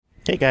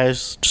Hey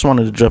guys, just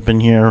wanted to jump in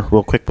here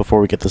real quick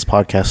before we get this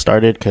podcast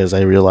started because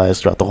I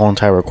realized throughout the whole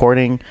entire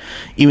recording,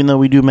 even though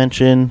we do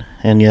mention,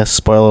 and yes,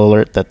 spoiler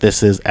alert, that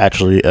this is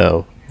actually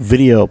a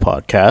video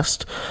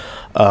podcast.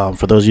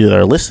 For those of you that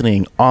are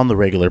listening on the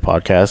regular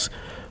podcast,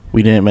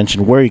 we didn't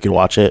mention where you can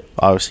watch it.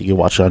 Obviously, you can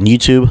watch it on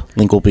YouTube.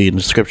 Link will be in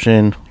the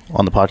description,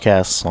 on the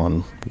podcast,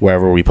 on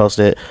wherever we post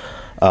it.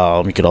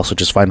 You could also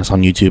just find us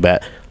on YouTube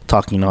at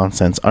Talking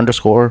Nonsense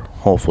 _.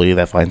 Hopefully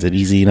that finds it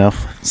easy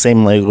enough.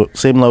 Same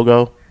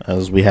logo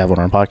as we have on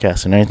our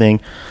podcast and everything.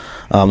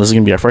 This is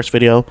going to be our first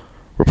video.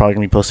 We're probably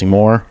going to be posting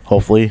more.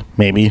 Hopefully,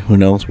 maybe, who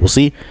knows, we'll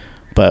see.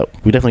 But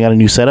we definitely got a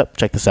new setup.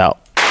 Check this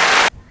out.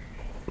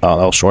 Oh,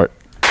 that was short.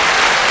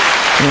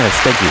 Yes,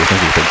 thank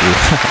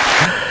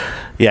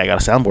you. Yeah, I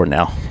got a soundboard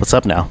now. What's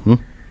up now?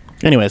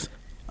 Anyways,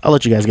 I'll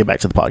let you guys get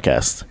back to the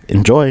podcast.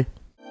 Enjoy.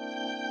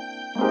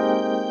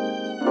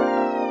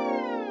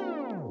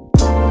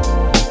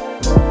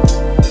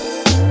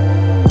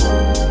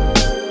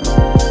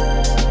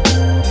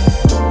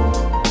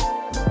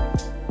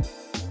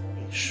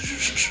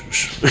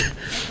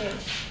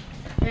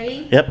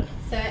 Ready? Yep.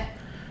 Set.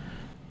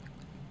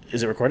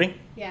 Is it recording?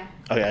 Yeah.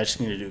 Okay, I just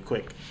need to do it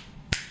quick.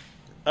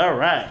 All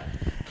right.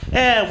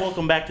 And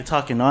welcome back to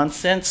Talking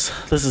Nonsense.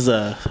 This is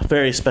a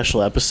very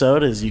special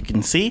episode, as you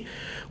can see.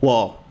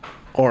 Well,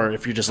 or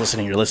if you're just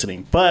listening, you're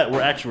listening. But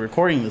we're actually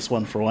recording this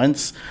one for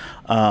once.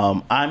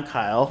 I'm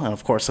Kyle, and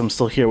of course, I'm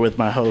still here with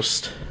my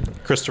host,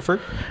 Christopher.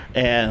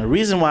 And the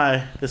reason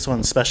why this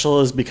one's special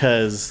is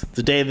because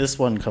the day this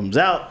one comes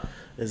out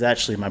is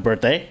actually my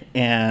birthday,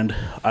 and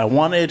I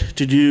wanted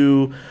to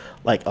do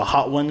like a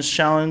Hot Ones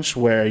challenge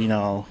where, you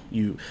know,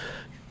 you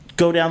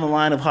go down the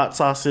line of hot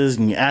sauces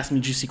and you ask me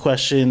juicy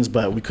questions,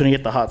 but we couldn't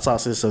get the hot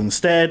sauces, so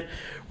instead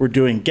we're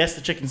doing Guess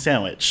the Chicken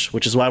Sandwich,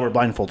 which is why we're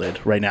blindfolded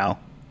right now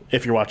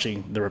if you're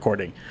watching the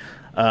recording.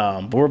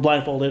 But we're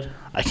blindfolded.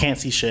 I can't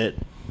see shit.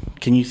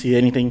 Can you see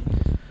anything?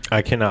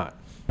 I cannot.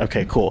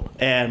 Okay, cool.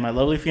 And my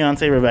lovely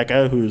fiance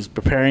Rebecca, who's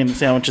preparing the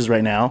sandwiches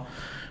right now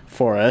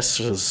for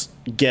us, is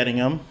getting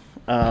them.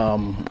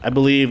 I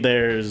believe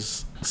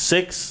there's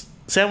 6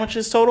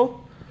 sandwiches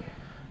total.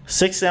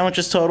 6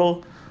 sandwiches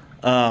total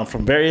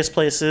from various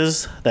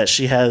places that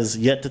she has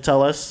yet to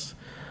tell us,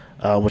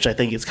 which I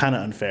think is kind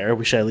of unfair.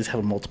 We should at least have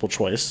a multiple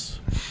choice.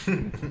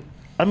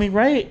 I mean,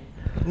 right?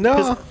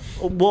 No.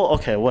 Well,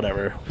 okay,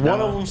 whatever. No.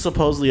 One of them's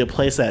supposedly a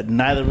place that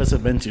neither of us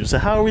have been to. So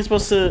how are we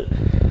supposed to...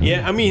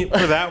 Yeah, I mean,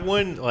 for that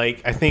one,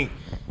 like, I think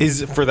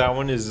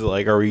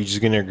are we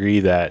just gonna agree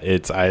that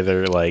it's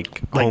either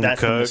like home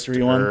that's the cooked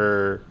mystery one?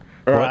 or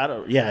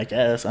I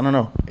guess. I don't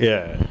know.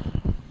 Yeah.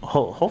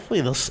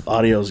 Hopefully this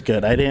audio is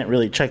good. I didn't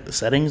really check the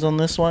settings on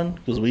this one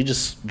because we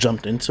just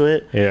jumped into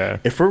it. Yeah.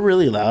 If we're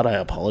really loud, I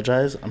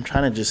apologize. I'm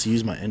trying to just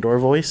use my indoor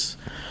voice.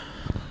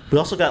 We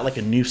also got like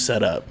a new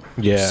setup.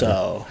 Yeah.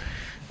 So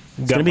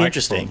it's going to be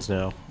interesting.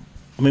 Now.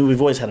 I mean,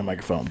 we've always had a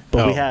microphone,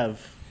 but we Oh.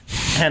 have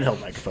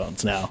handheld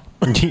microphones now.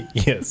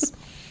 Yes.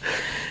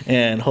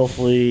 And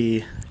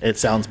hopefully it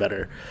sounds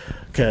better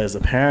because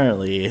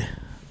apparently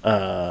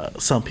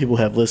some people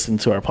have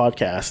listened to our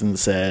podcast and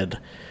said,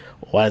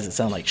 why does it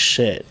sound like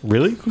shit?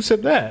 Really? Who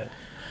said that?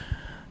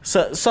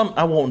 So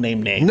I won't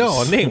name names.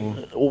 No,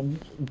 name.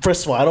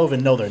 First of all, I don't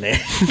even know their name.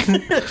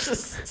 It's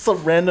just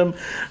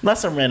not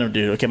some random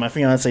dude. Okay, my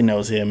fiance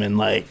knows him, and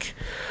like,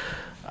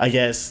 I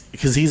guess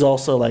because he's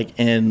also like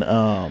in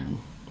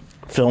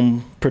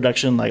film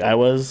production, like I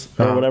was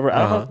or whatever. I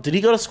don't know. Did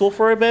he go to school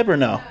for it, babe, or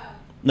no?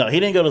 No,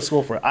 he didn't go to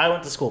school for it. I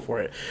went to school for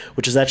it,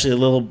 which is actually a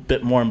little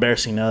bit more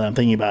embarrassing now that I'm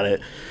thinking about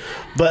it.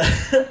 But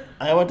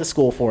I went to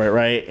school for it,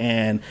 right?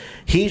 And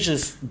he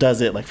just does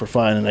it like for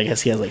fun, and I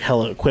guess he has like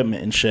hella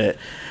equipment and shit.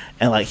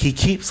 And like he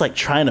keeps like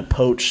trying to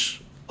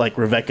poach like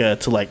Rebecca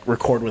to like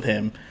record with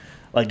him,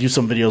 like do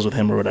some videos with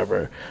him or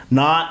whatever.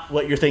 Not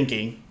what you're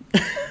thinking,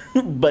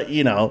 but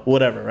you know,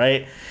 whatever,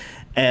 right?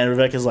 And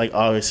Rebecca's like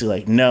obviously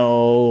like,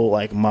 no,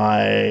 like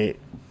my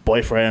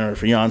boyfriend or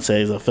fiance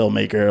is a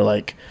filmmaker,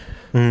 like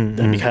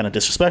that'd be kind of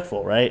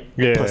disrespectful, right?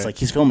 Yeah. Plus, like,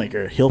 he's a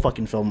filmmaker. He'll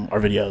fucking film our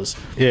videos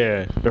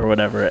Yeah. or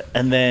whatever.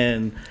 And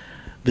then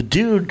the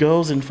dude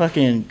goes and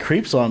fucking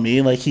creeps on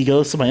me. Like, he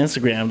goes to my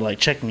Instagram to, like,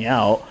 check me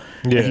out.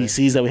 Yeah. And he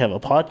sees that we have a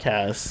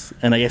podcast.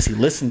 And I guess he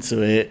listened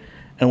to it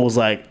and was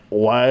like,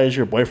 why is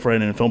your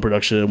boyfriend in film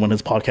production when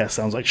his podcast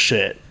sounds like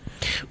shit?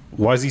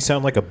 Why does he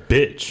sound like a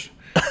bitch?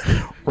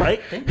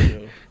 Right? Thank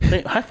you.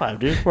 High five,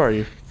 dude. Where are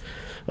you?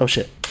 Oh,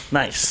 shit.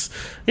 Nice.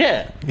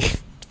 Yeah.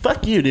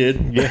 Fuck you,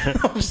 dude. Yeah.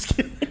 I'm just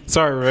kidding.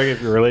 Sorry, Rebecca,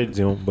 if you're related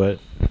to him, but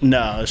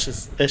No, it's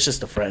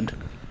just a friend.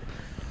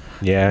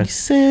 yeah. You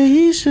say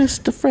he's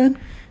just a friend.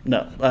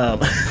 No,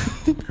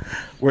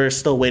 we're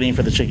still waiting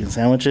for the chicken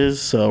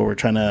sandwiches, so we're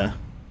trying to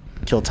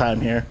kill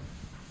time here.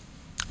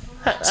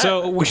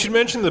 So we should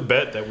mention the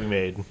bet that we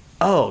made.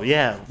 Oh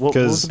yeah, what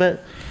was the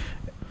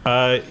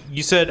bet?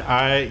 You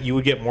said you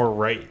would get more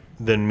right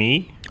than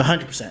me,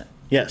 100%.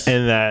 Yes.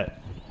 and that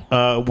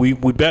we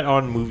bet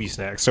on movie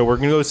snacks. So we're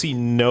gonna go see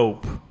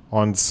Nope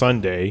on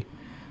Sunday,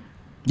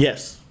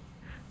 yes.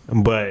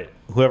 but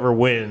whoever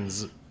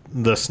wins,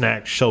 the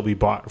snack shall be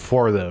bought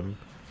for them.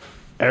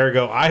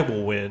 Ergo, I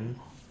will win.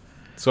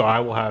 So I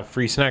will have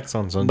free snacks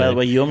on Sunday. By the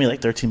way, you owe me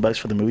like $13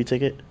 for the movie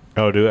ticket.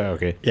 Oh, do I?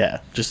 Okay. Yeah,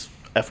 just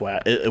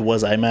FYI, it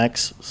was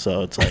IMAX,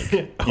 so it's like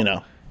you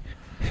know,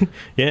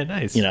 Yeah,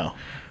 nice. you know,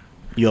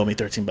 you owe me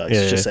 $13. Yeah,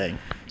 just yeah. saying.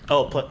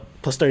 Oh,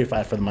 plus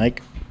 35 for the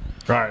mic.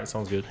 All right,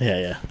 sounds good.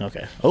 Yeah.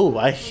 Okay. Oh,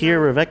 I hear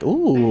Rebecca.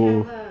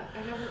 Ooh. I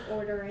have an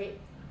order I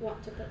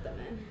want to put them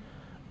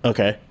in.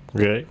 Okay.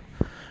 Okay.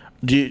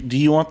 Do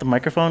you want the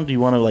microphone? Do you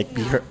want to like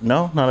be No. heard?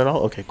 No, not at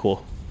all. Okay,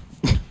 cool.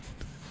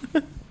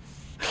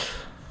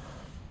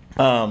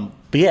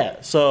 But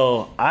yeah,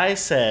 so I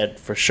said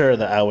for sure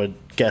that I would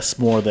guess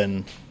more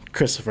than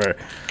Christopher.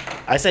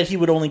 I said he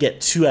would only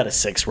get 2 out of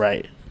 6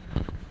 right,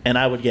 and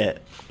I would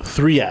get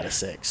 3 out of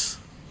 6.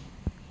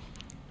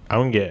 I'm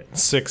gonna get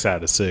 6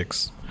 out of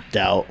 6.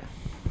 Doubt,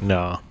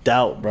 No.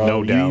 bro.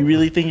 No doubt. You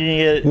really think you're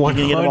gonna get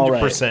them all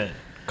right? 100%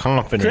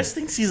 confident. Chris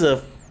thinks he's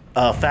a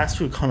fast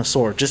food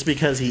connoisseur just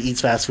because he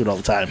eats fast food all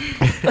the time.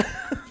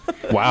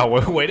 Wow,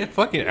 way to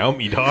fucking out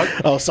me, dog.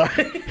 Oh,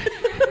 sorry.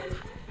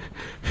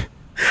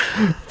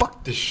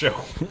 Fuck this show.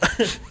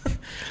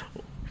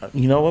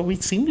 You know what? We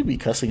seem to be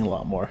cussing a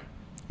lot more.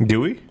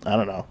 Do we? I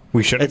don't know.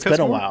 We shouldn't It's cuss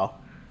been a more?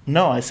 while.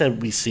 No, I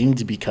said we seem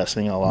to be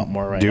cussing a lot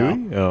more right Do now.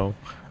 we? Oh.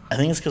 I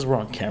think it's because we're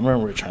on camera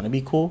and we're trying to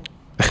be cool.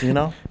 You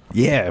know?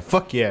 Yeah,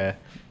 fuck yeah.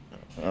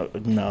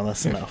 No,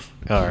 that's enough.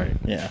 All right.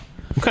 Yeah.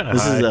 I'm kind of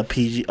This high. is a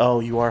PG. Oh,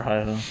 you are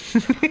high, huh?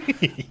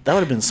 That would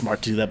have been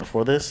smart to do that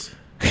before this.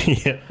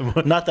 Yeah.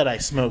 Not that I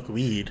smoke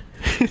weed.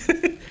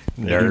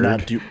 Nerd. Do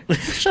not do.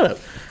 Shut up.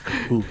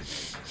 Ooh.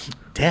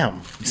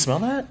 Damn. You smell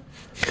that?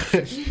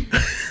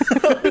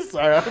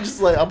 Sorry, I'm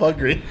just like, I'm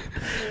hungry.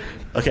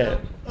 Okay.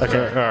 Okay.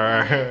 All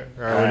right.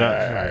 We're not.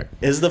 All right.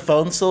 Is the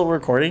phone still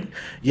recording?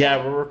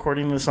 Yeah, we're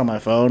recording this on my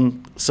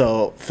phone.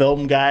 So,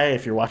 film guy,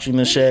 if you're watching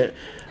this shit,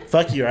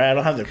 fuck you, all right? I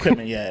don't have the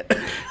equipment yet.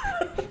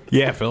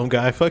 Yeah, film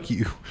guy, fuck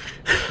you.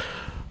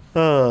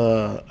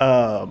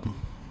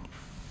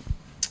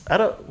 I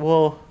don't,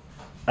 well,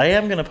 I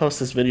am going to post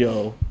this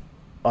video,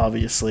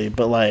 obviously,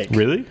 but like,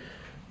 Really?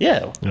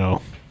 yeah.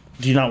 No.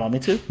 Do you not want me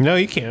to? No,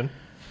 you can.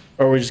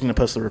 Or are we just going to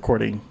post the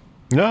recording?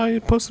 No, you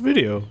post the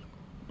video.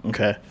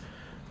 Okay.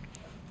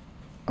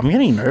 I'm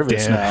getting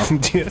nervous now. Damn.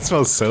 Dude, that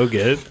smells so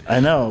good. I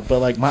know, but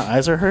like my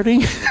eyes are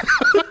hurting.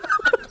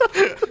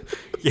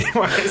 Yeah,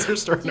 my eyes are Do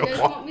starting you to guys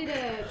walk. want me to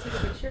take a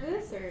picture of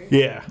this, or?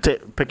 Yeah.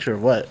 Take a picture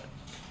of what?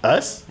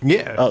 Us?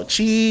 Yeah. Oh,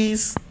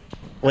 cheese.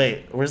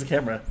 Wait, where's the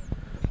camera?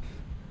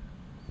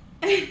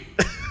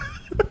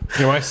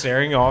 Am I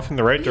staring off in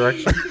the right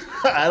direction?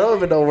 I don't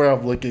even know where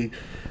I'm looking.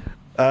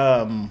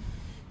 How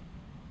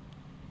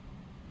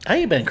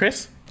you been,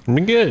 Chris?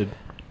 I'm good.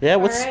 Yeah,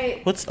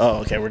 Alright. what's oh,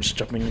 okay, we're just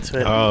jumping into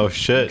it. Oh,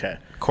 shit. Okay.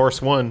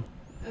 Course 1.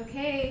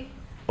 Okay.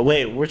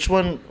 Wait, which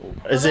one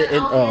is Well, it then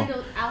in I'll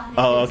handle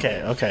Oh, it okay,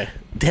 too. okay.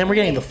 Damn, we're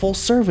getting the full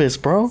service,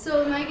 bro.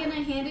 So am I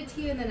gonna hand it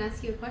to you and then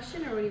ask you a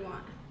question, or what do you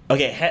want?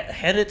 Okay,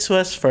 hand it to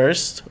us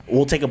first.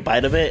 We'll take a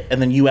bite of it,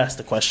 and then you ask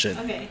the question.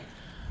 Okay.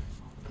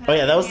 Oh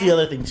yeah, that was the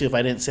other thing too. If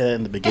I didn't say that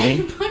in the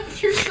beginning,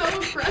 You're so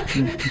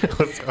aggressive.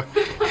 Let's go.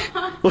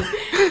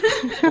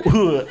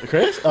 Ooh,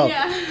 Chris. Oh,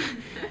 Yeah.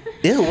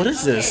 ew, what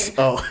is this?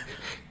 Okay. Oh,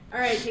 All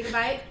right, take a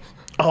bite.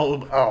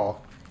 oh.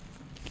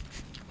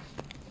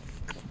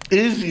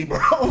 Easy, bro.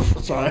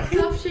 Sorry.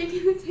 Stop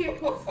shaking the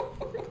table.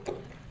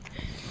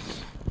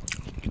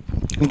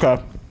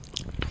 Okay.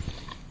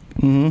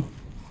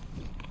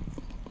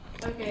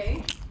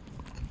 Okay.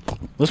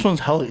 This one's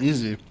hella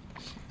easy.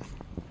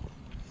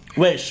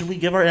 Wait, should we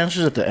give our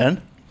answers at the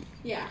end?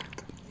 Yeah.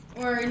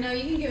 Or no,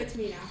 you can give it to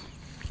me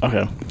now.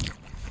 Okay.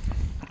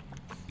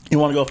 You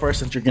want to go first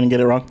since you're gonna get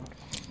it wrong?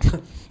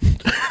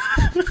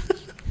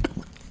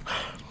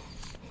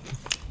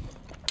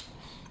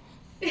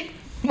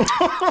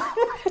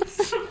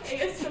 Some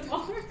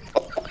ASMR.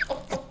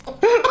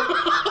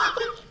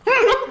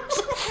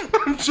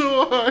 I'm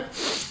so high.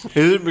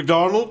 Is it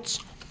McDonald's?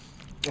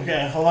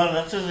 Okay, hold on.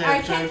 That's his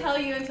I can't tell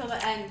you until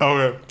the end.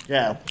 Okay.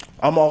 Yeah,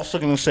 I'm also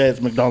gonna say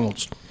it's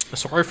McDonald's.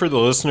 Sorry for the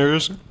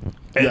listeners.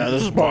 Yeah, and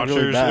this is probably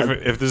really watchers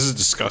bad. if this is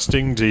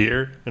disgusting to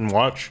hear and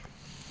watch.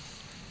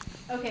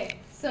 Okay,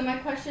 so my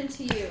question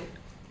to you.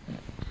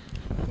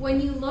 When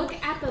you look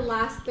at the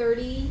last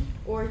 30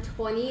 or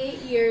 28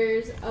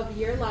 years of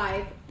your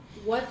life,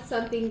 what's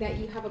something that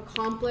you have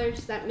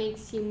accomplished that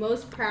makes you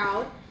most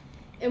proud?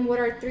 And what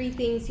are 3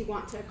 things you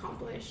want to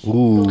accomplish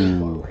going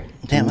forward?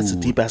 Damn, that's a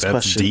deep ass that's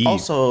question. deep.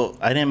 Also,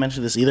 I didn't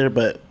mention this either,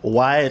 but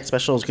why it's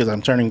special is because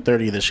I'm turning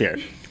 30 this year.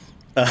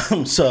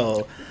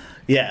 So,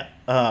 yeah.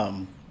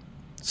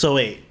 So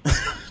wait,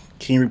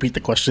 can you repeat the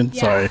question?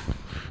 Yeah. Sorry.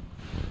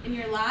 In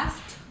your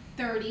last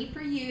 30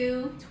 for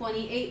you,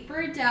 28 for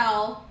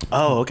Adele.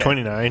 Oh, okay.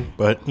 29,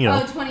 but you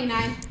know. Oh,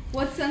 29.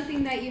 What's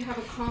something that you have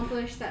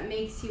accomplished that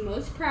makes you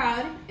most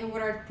proud? And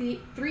what are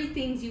 3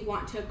 things you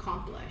want to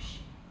accomplish?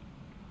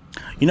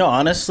 You know,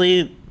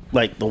 honestly,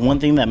 like the one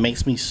thing that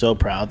makes me so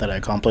proud that I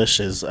accomplished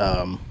is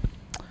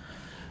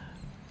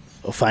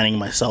finding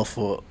myself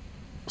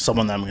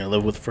someone that I'm gonna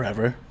live with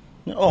forever.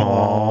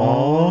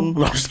 Oh,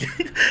 no, I'm just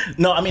kidding.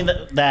 No, I mean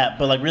that,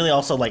 but like really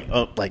also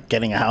like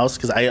getting a house,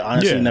 because I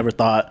honestly never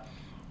thought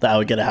that I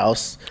would get a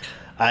house.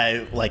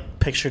 I like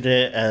pictured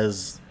it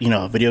as, you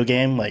know, a video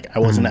game. Like I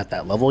wasn't at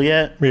that level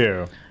yet.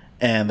 Yeah.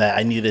 And that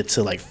I needed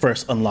to like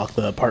first unlock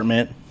the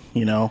apartment,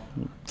 you know,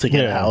 to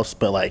get a house.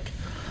 But like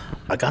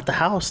I got the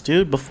house,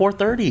 dude, before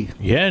 30.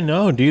 Yeah,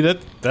 no, dude,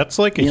 that's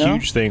like a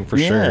huge thing for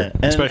sure.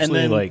 And,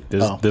 especially then, like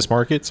this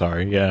market.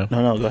 Sorry, yeah.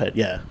 No, go ahead.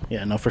 Yeah,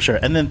 no, for sure.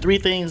 And then 3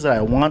 things that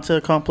I want to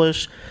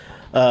accomplish.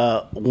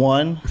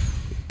 1,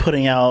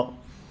 putting out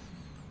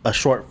a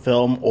short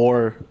film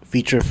or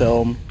feature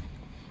film,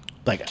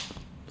 like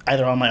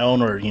either on my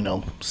own or, you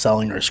know,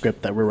 selling or a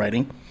script that we're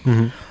writing.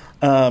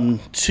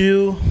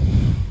 2,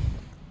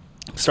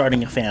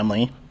 starting a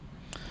family,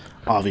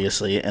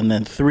 obviously. And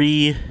then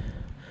 3,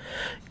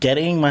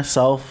 getting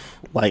myself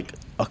like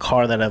a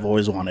car that I've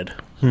always wanted.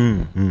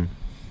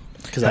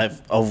 Because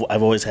I've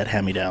always had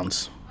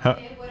hand-me-downs.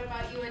 Okay, what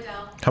about you,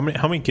 Adele?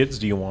 How many kids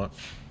do you want?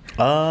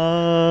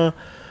 I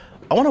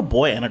want a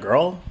boy and a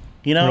girl,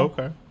 you know?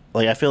 Okay.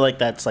 Like, I feel like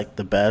that's, like,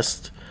 the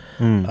best.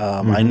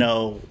 I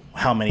know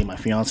how many my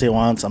fiance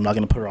wants. I'm not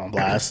going to put her on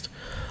blast.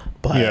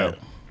 But,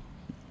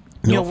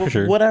 you know, for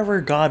sure.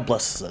 whatever God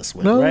blesses us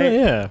with, right?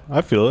 Yeah,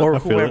 I feel it. Or I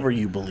feel whoever it.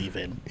 you believe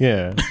in.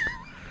 Yeah.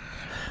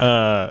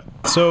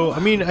 So, I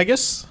mean, I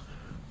guess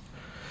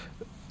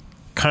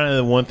kind of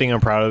the one thing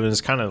I'm proud of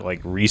is kind of, like,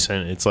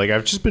 recent. It's, like,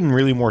 I've just been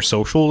really more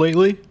social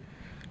lately.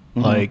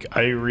 Like,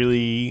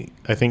 I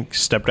think,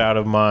 stepped out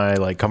of my,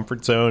 like,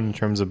 comfort zone in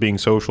terms of being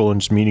social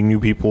and just meeting new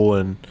people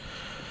and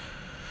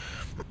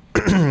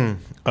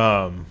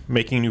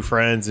making new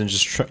friends and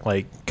just,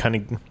 like, kind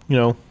of, you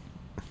know,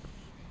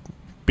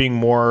 being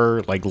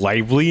more, like,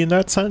 lively in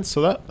that sense.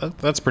 So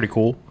that's pretty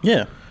cool.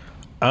 Yeah.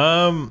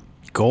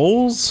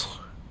 Goals?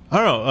 I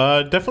don't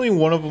know. Definitely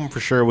one of them for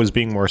sure was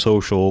being more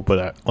social,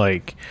 but,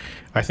 like,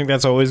 I think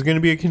that's always going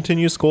to be a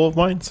continuous goal of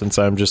mine since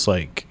I'm just,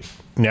 like,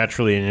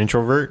 naturally an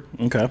introvert.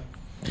 Okay.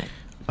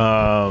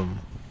 I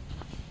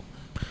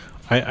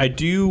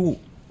do,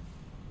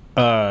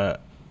 for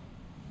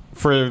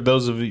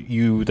those of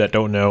you that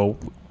don't know,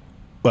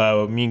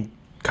 me and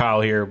Kyle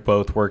here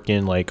both work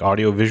in like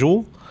audio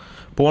visual,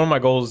 but one of my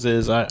goals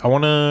is I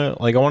want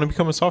to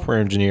become a software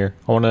engineer.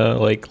 I want to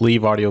like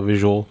leave audio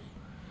visual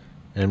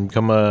and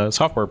become a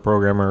software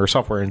programmer or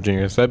software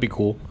engineer. So that'd be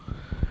cool.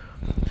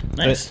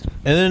 Nice. And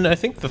then I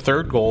think the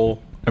third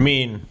goal, I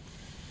mean,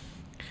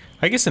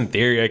 I guess in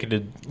theory I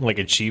could like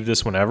achieve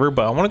this whenever,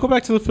 but I want to go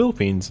back to the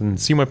Philippines and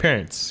see my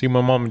parents, see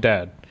my mom and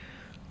dad.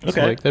 Okay.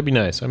 So, like, that'd be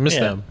nice. I miss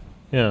them.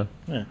 Yeah.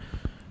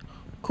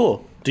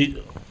 Cool.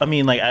 I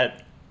mean, like,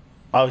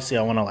 obviously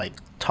I want to like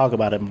talk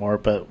about it more,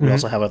 but we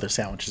also have other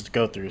sandwiches to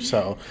go through,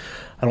 so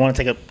I don't want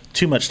to take up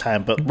too much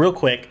time. But real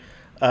quick,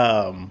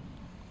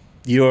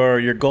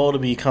 your goal to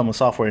become a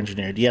software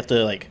engineer, do you have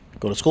to like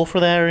go to school for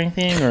that or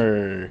anything,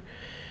 or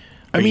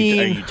are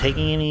you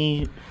taking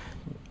any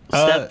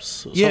steps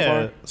so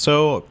far?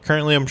 So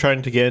currently I'm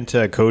trying to get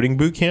into a coding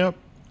boot camp.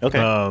 Okay.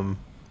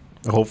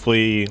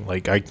 Hopefully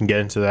like I can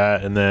get into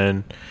that, and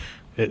then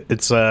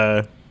it's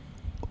like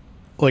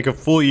a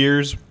full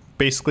year's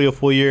basically a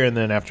full year, and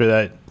then after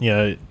that, you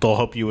know, they'll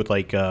help you with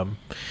like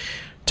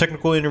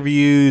technical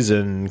interviews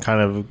and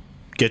kind of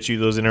get you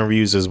those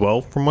interviews as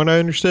well, from what I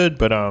understood.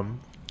 But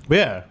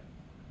yeah.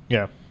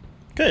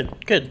 Good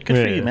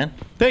for you, man.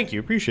 Thank you,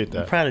 appreciate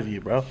that. I'm proud of you,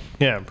 bro.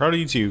 Yeah, I'm proud of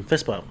you too.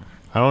 Fist bump.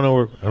 I don't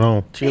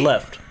know To your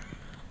left.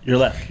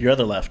 Your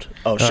other left.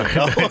 Oh shit.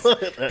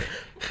 Oh.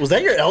 Was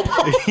that your elbow?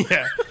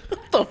 Yeah.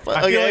 What the fuck?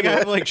 I feel like I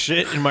have like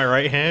shit in my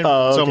right hand,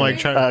 Oh, so I'm okay. like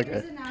trying.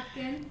 Here's a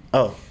napkin.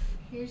 Oh.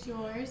 Here's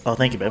yours. Oh,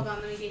 thank you, babe. Hold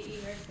on, let me get you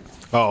yours.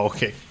 Oh,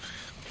 okay.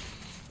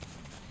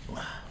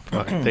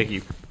 Okay, thank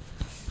you.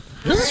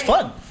 This is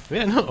fun.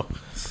 Yeah, no.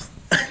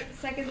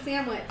 Second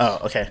sandwich. Oh,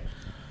 okay.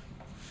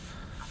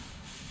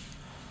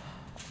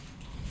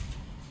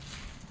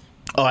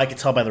 Oh, I could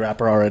tell by the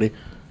wrapper already.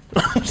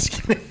 I'm just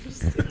kidding.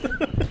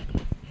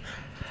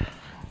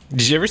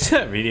 Did you ever see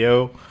that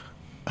video?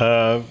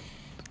 I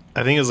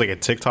think it was like a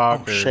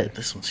TikTok. Oh shit,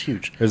 this one's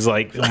huge. It was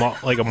like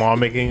a mom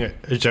making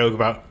a joke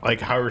about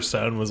like how her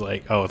son was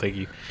like, "Oh, thank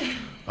you."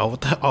 Oh,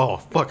 what the? Oh,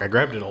 fuck! I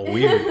grabbed it all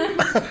weird.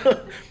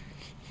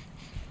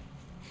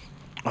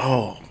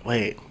 Oh,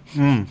 wait.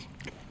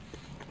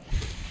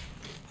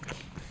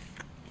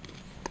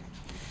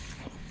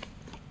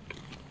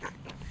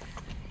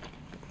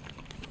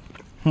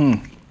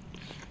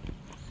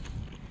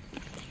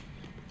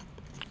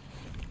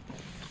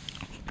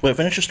 Wait,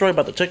 finish your story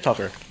about the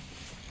TikToker.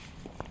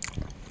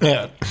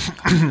 Yeah.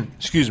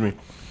 Excuse me.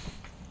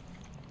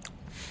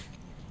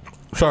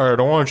 Sorry, I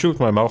don't want to chew with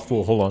my mouth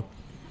full. Hold on.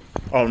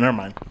 Oh, never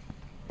mind.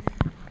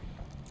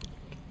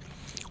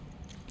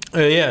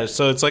 Yeah,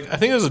 so it's like I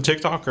think it was a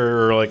TikToker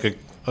or like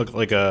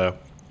a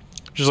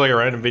just like a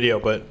random video,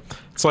 but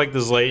it's like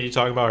this lady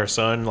talking about her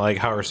son, like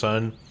how her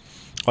son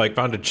like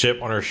found a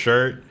chip on her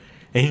shirt,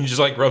 and he just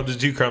like rubbed the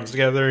two crumbs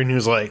together, and he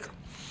was like,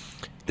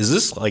 "Is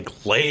this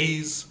like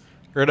Lay's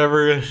or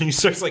whatever. And he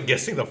starts like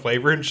guessing the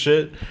flavor and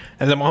shit.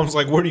 And the mom's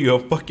like, "What are you, a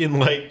fucking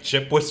like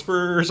chip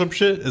whisperer or some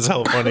shit?" It's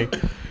hella funny.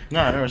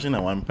 No, I've never seen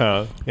that one.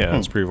 Yeah,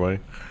 that's pretty funny.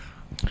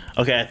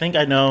 Okay, I think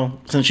I know.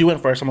 Since you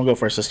went first, I'm gonna go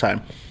first this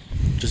time,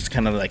 just to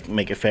kind of like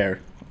make it fair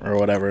or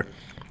whatever.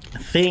 I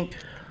think.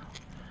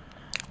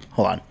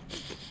 Hold on.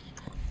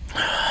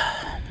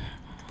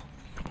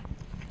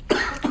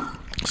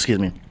 Excuse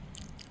me.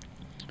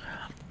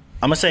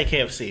 I'm gonna say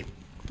KFC.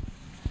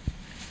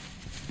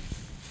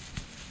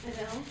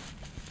 Adele?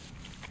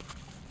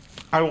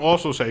 I will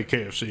also say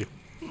KFC.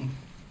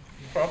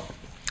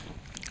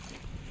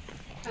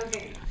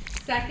 Okay.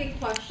 Second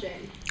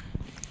question.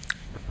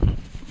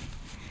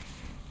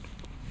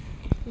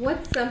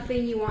 What's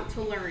something you want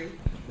to learn?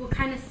 What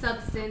kind of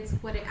substance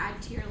would it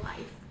add to your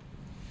life?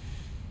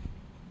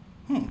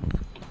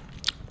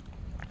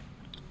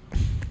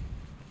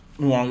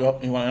 You want to go?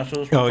 You want to answer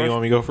this? Oh, first? you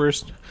want me to go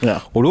first? Yeah.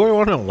 What do I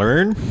want to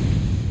learn?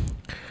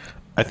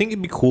 I think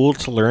it'd be cool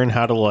to learn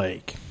how to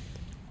like,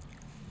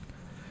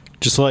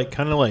 just like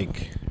kind of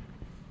like,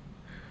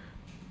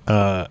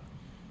 I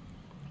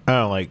don't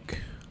know, like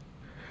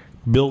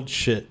build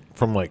shit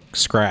from like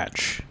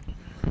scratch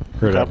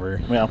or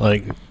whatever. Yeah.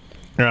 Like, I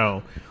don't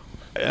know.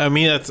 I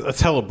mean,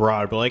 that's hella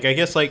broad, but like I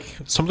guess like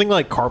something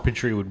like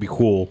carpentry would be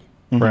cool,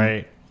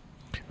 right?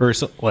 Or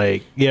so,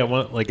 like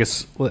like a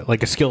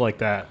skill like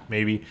that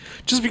maybe,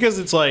 just because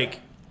it's like,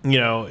 you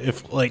know,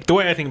 if like the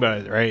way I think about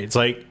it, right? It's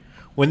like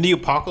when the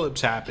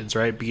apocalypse happens,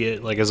 right? Be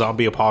it like a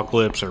zombie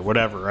apocalypse or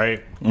whatever,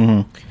 right?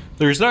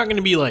 There's not going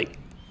to be like,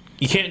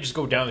 you can't just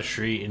go down the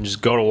street and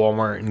just go to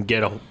Walmart and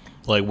get a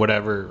like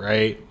whatever,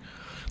 right?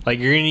 Like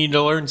you're gonna need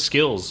to learn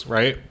skills,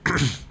 right?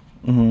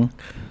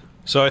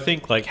 So I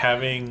think like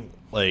having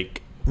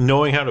like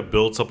knowing how to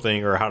build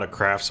something or how to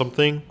craft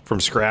something from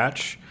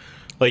scratch,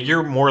 like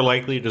you're more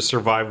likely to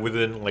survive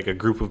within like a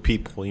group of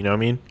people. You know what I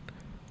mean?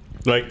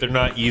 Like they're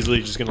not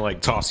easily just gonna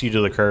like toss you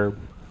to the curb.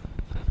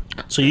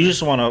 So you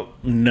just want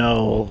to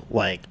know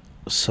like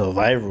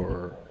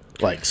survivor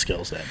like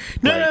skills then?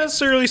 Not Like,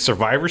 necessarily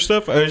survivor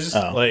stuff. I was just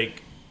Oh.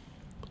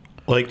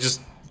 like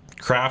just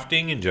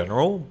crafting in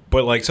general,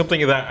 but like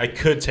something that I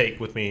could take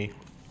with me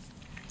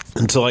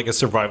into like a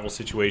survival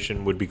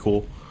situation would be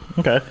cool.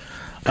 okay.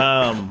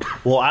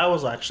 Well, I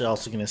was actually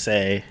also gonna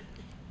say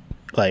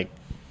like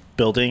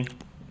building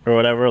or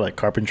whatever, like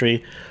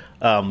carpentry.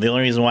 The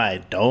only reason why I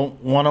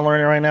don't want to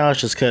learn it right now is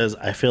just because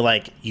I feel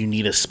like you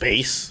need a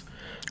space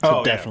to Oh,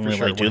 yeah, definitely for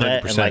sure, like do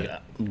that, and 100%.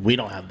 like we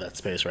don't have that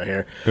space right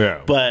here.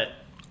 Yeah. But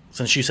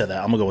since you said that,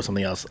 I'm gonna go with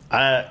something else.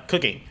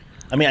 Cooking.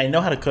 I mean, I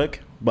know how to cook,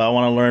 but I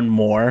want to learn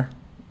more,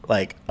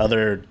 like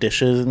other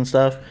dishes and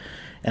stuff,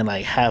 and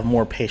like have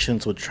more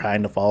patience with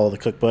trying to follow the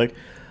cookbook.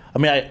 I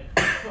mean,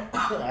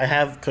 I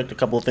have cooked a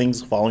couple of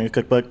things following a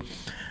cookbook.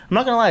 I'm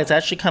not gonna lie, it's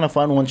actually kind of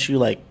fun once you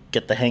like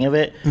get the hang of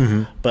it.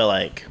 But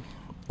like,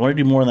 I want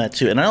to do more of that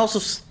too. And I also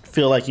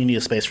feel like you need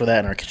a space for that,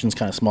 and our kitchen's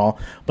kind of small.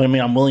 But I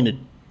mean, I'm willing to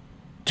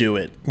do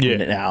it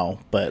now,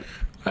 but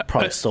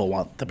probably still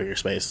want the bigger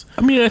space.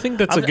 I mean, I think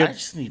that's a I good.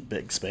 just need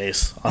big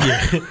space,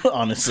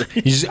 honestly.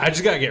 I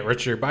just gotta get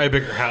richer, buy a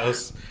bigger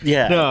house.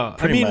 Yeah, No, I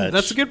pretty mean much.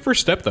 that's a good first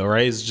step though,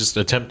 right? Is just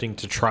attempting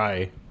to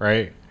try,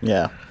 right?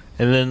 Yeah.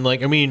 And then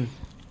like, I mean,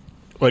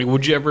 like,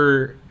 would you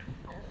ever?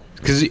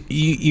 Because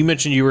you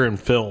mentioned you were in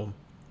film.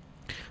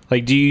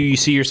 Like, do you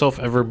see yourself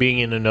ever being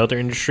in another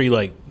industry,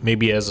 like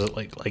maybe as a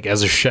like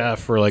as a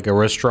chef or like a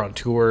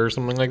restaurateur or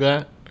something like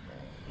that?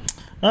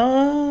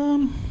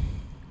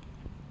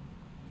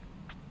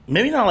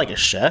 Maybe not like a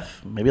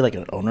chef. Maybe like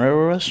an owner of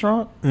a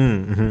restaurant.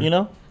 You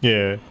know?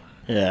 Yeah.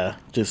 Yeah.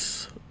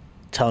 Just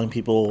telling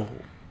people.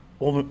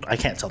 Well, I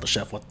can't tell the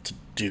chef what to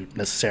do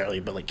necessarily,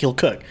 but like he'll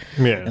cook.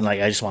 Yeah. And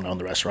like I just want to own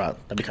the restaurant.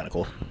 That'd be kind of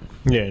cool.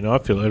 Yeah. No, I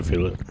feel it. I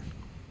feel it.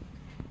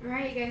 All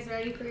right, you guys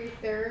ready for your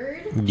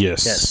third?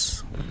 Yes.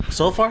 Yes.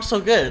 So far, so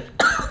good.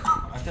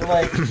 I feel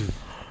like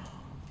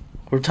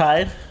we're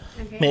tied.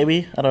 Okay.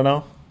 Maybe. I don't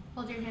know.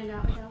 Hold your hand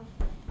out, Adele.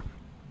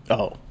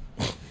 Oh.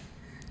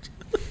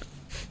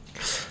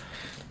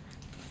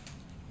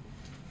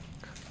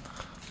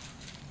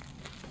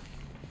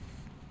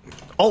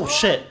 Oh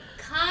shit.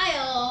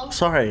 Kyle.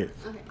 Sorry.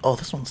 Okay. Oh,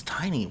 this one's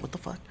tiny. What the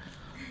fuck?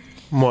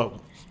 What?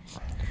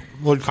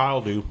 What'd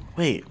Kyle do?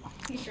 Wait.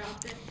 He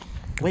dropped it.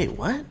 Wait,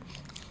 what?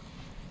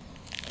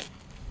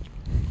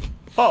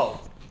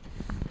 Oh.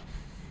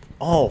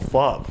 Oh,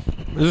 fuck.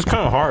 This is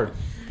kind of hard.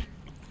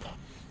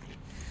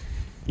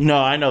 No,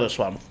 I know this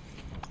one.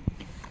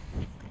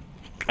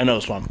 I know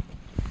this one.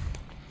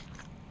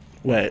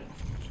 Wait.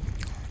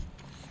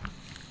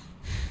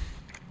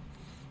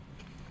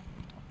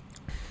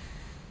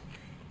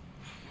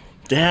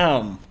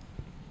 Damn.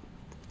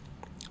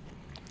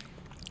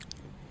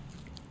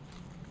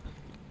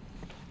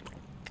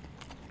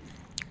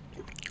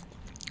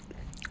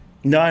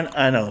 No,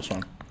 I know this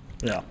one.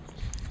 Yeah.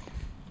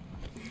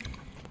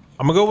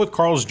 I'm gonna go with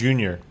Carl's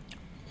Jr.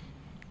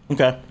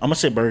 Okay. I'm gonna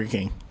say Burger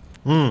King.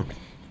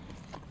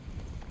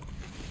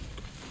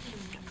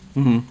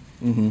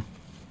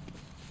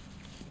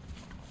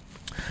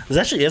 This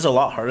actually is a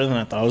lot harder than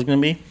I thought it was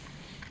gonna be.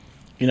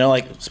 You know,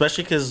 like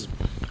especially because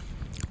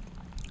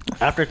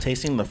after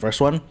tasting the first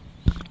one,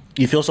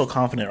 you feel so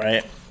confident,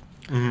 right?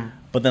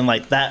 But then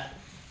like that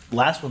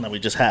last one that we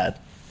just had,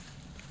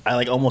 I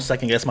like almost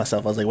second guessed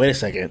myself. I was like, wait a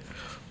second,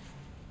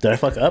 did I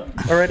fuck up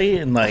already?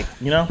 And like,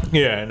 you know,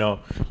 Yeah, no,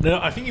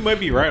 I think you might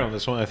be right on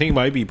this one. I think it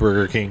might be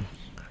Burger King.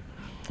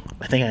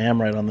 I think I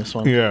am right on this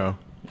one. Yeah,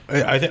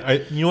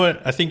 you know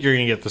what? I think you're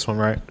gonna get this one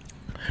right.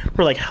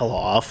 We're like hella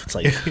off. It's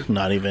like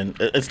not even.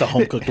 It's the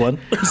home cooked one.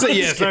 So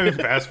yeah, it's not even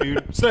fast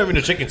food. It's not even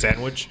a chicken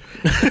sandwich.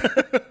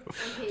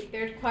 Okay,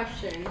 third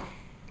question.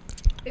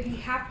 If you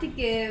have to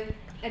give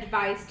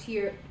advice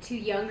to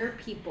younger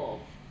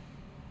people,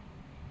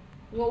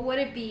 what would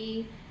it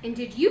be? And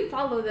did you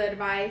follow the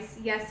advice?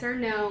 Yes or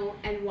no,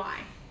 and why?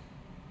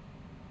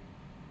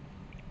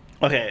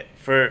 Okay,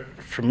 for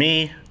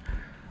me,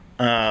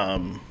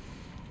 I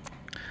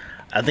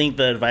think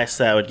the advice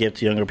that I would give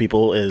to younger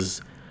people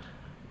is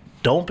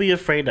don't be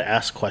afraid to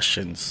ask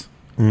questions.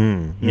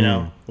 You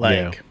know,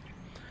 like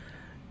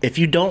if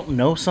you don't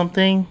know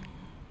something,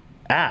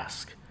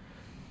 ask.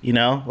 You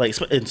know, like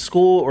in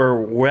school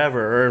or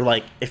wherever, or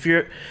like if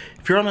you're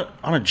on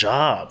a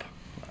job,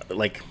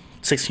 like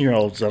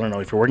 16-year-olds, I don't know,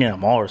 if you're working at a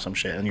mall or some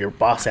shit, and your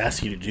boss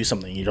asks you to do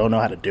something, you don't know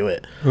how to do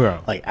it.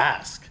 Yeah. Like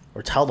ask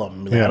or tell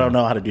them, like, I don't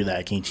know how to do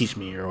that. Can you teach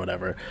me or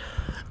whatever?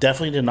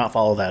 Definitely did not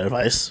follow that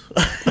advice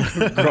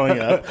growing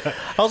up.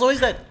 I was always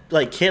that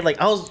like kid. Like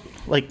I was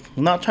like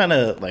not trying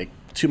to like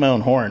toot my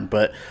own horn,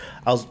 but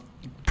I was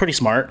pretty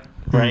smart,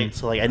 right?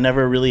 So like I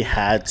never really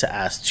had to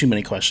ask too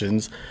many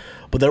questions.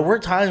 But there were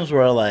times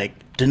where I like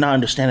did not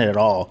understand it at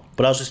all,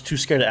 but I was just too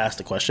scared to ask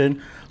the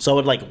question. So I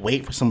would like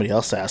wait for somebody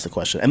else to ask the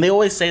question. And they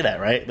always say that,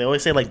 right? They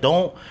always say like,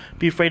 don't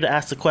be afraid to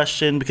ask the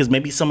question because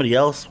maybe somebody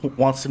else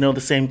wants to know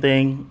the same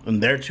thing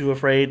and they're too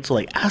afraid. So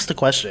like ask the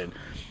question.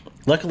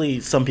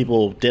 Luckily, some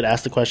people did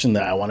ask the question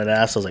that I wanted to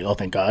ask. So I was like, oh,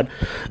 thank God.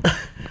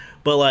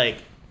 But like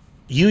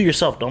you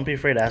yourself, don't be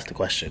afraid to ask the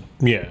question.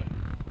 Yeah.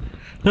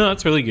 No,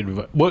 that's really good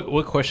advice.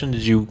 What question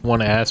did you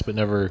want to ask but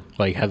never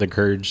like had the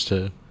courage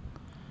to?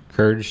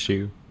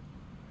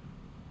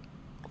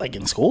 Like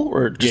in school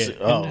or just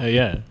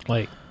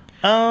like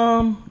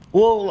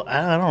well,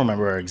 I don't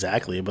remember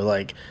exactly, but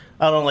like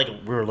I don't know, like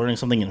we were learning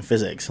something in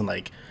physics and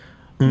like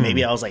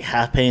maybe I was like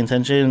half paying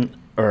attention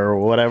or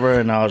whatever,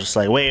 and I was just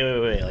like wait,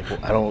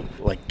 like I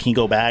don't like, can you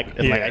go back?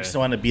 And like I just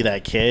don't want to be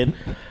that kid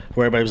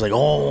where everybody was like,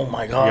 oh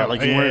my god,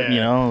 like you weren't, you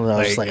know. I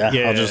was just like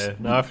I'll just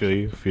no, I feel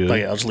you.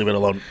 Like I'll just leave it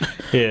alone.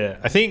 Yeah,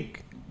 I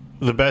think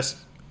the best.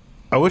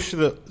 I wish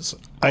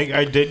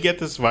I did get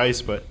this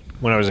advice, but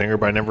when I was younger,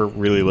 but I never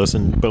really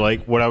listened. But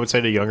like what I would say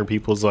to younger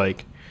people is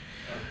like,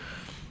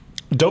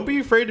 don't be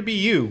afraid to be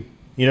you.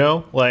 You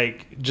know,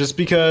 like just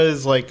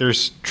because like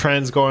there's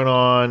trends going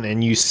on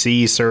and you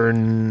see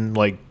certain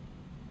like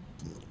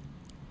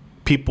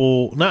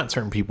people, not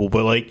certain people,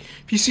 but like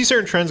if you see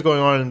certain trends going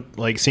on,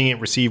 like seeing it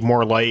receive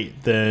more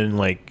light than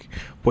like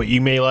what you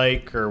may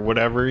like or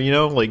whatever, you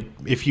know, like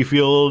if you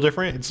feel a little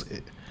different, it's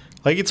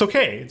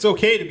okay. It's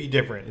okay to be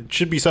different. It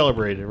should be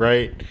celebrated,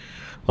 right?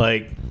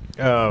 Like,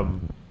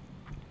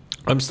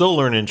 I'm still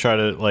learning to try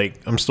to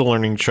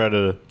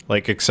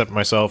like accept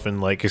myself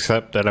and like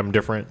accept that I'm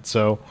different.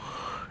 So,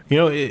 you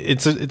know,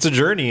 it's a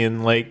journey,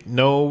 and like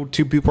no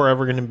two people are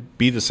ever going to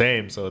be the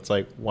same. So it's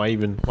like why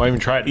even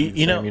try to be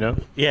the same, you know?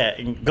 Yeah,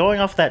 and going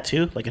off that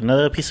too, like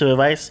another piece of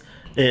advice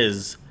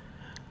is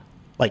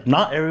like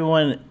not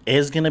everyone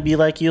is going to be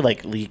like you,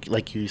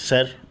 like you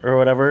said or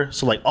whatever.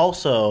 So like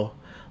also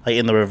like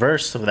in the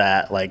reverse of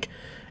that, like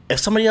if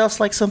somebody else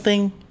likes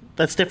something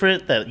that's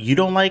different that you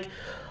don't like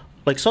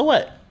so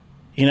what?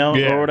 You know,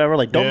 or whatever.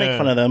 Like, don't make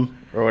fun of them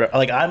or whatever.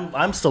 Like,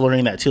 I'm still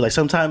learning that too. Like,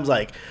 sometimes,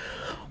 like,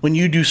 when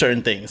you do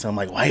certain things, I'm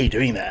like, why are you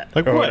doing that?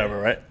 Like or what?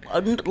 Whatever,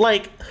 right?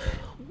 Like,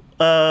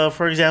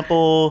 for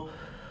example,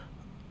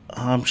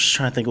 I'm just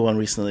trying to think of one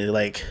recently.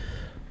 Like,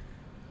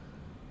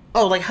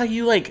 like how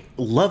you like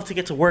love to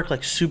get to work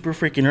like super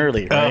freaking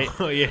early, right?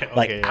 Oh yeah, okay,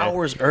 like yeah.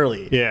 hours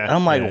early. Yeah, and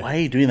I'm like, yeah. why are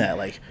you doing that?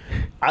 Like,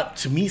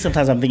 to me,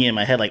 sometimes I'm thinking in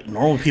my head like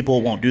normal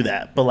people won't do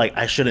that, but like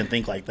I shouldn't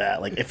think like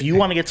that. Like, if you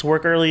want to get to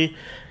work early,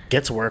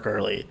 get to work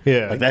early.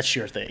 Yeah, like that's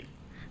your thing.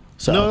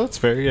 So no, that's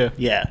fair. Yeah,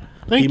 yeah.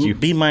 Thank you.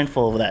 Be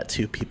mindful of that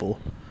too, people.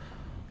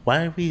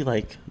 Why are we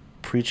like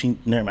preaching?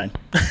 Never mind.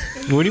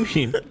 What do you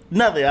mean?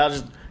 Nothing. I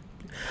was just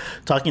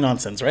talking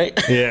nonsense, right?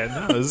 Yeah,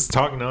 no, this is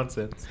talking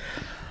nonsense.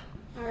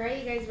 All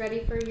right, you guys ready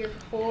for your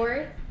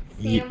fourth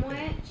Ye-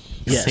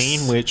 sandwich? Yes.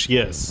 Sandwich,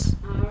 yes.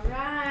 All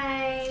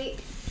right.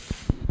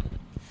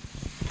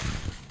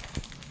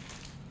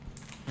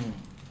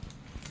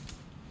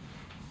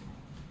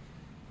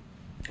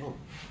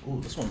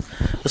 Ooh, this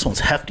one's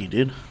hefty,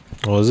 dude.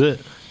 What was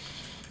it?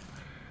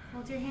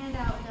 Hold your hand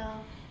out, though.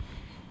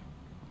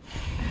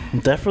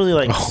 Definitely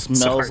like Oh,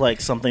 smells sorry.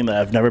 like something that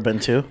I've never been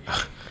to.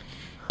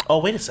 Oh,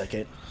 wait a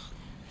second.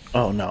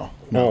 Oh no.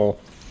 No.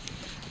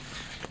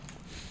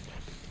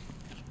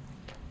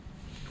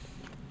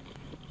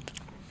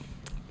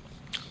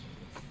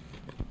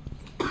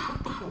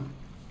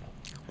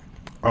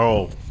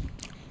 Oh.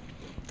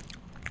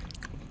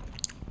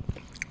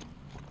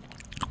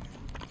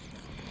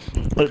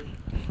 But,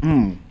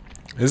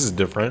 This is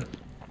different.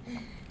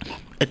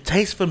 It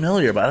tastes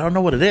familiar, but I don't know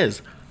what it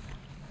is.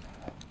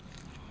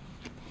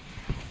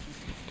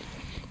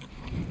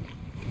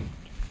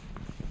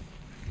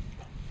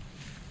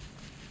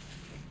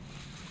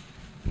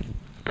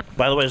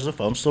 By the way, is the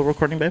phone still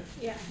recording, babe?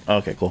 Yeah.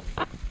 Okay, cool.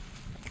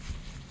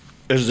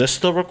 Is this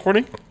still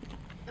recording?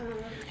 Um,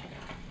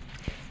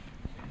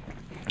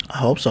 I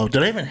hope so.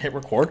 Did I even hit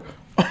record?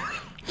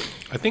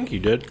 I think you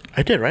did.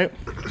 I did, right?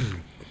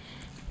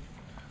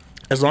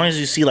 As long as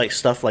you see like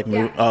stuff like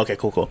move. Yeah. Oh, okay,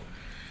 cool.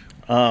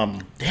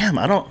 Damn,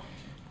 I don't.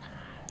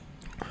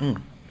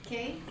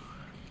 okay.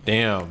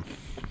 Damn.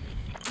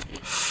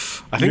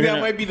 I think that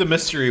might be the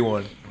mystery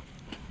one.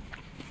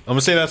 I'm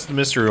gonna say that's the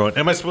mystery one.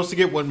 Am I supposed to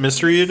get what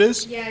mystery it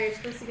is? Yeah, you're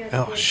supposed to get.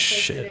 Oh, what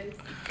shit. place it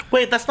is.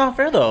 Wait, that's not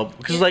fair though,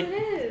 because Yes, like, it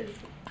is.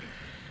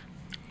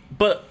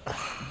 but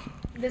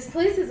This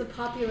place is a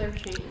popular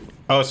chain.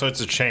 Oh, so it's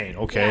a chain.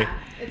 Okay. Yeah,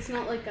 it's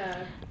not like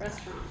a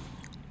restaurant.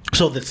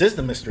 so this is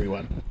the mystery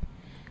one.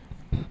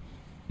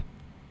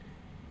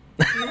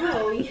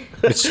 No,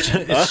 It's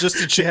just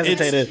a She chain.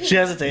 hesitated. She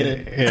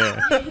hesitated.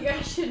 Yeah. you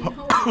guys should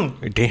know.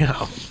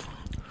 Damn.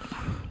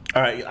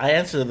 All right, I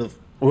answered the.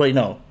 Wait,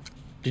 no.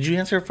 Did you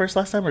answer first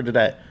last time, or did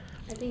I?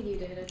 I think you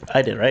did it.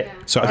 I did, right? Yeah.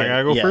 So I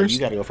gotta go yeah, first? You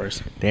gotta go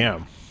first.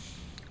 Damn.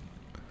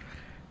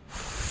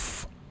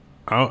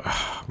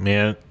 Oh,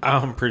 man.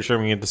 I'm pretty sure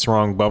I'm gonna get this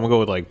wrong, but I'm gonna go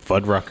with like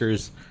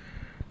Fuddruckers.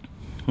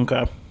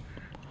 Okay.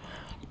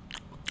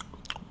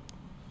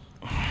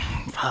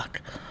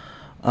 Fuck.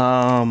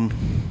 I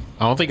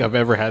don't think I've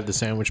ever had the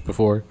sandwich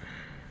before.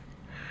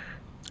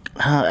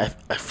 I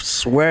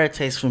swear it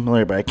tastes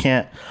familiar, but I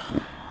can't.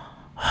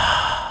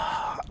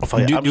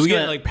 Fuck it. Do I'm we just get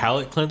gonna- like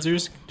palate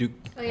cleansers?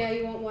 Oh yeah,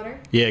 you want water?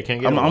 Yeah, can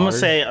I get I'm water? gonna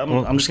say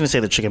I'm just gonna say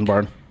the chicken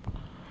barn,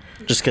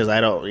 just because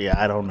I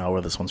don't know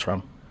where this one's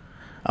from.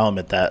 I'll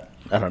admit that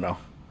I don't know.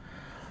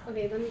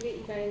 Okay, let me get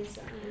you guys.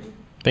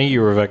 Thank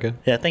you, Rebecca.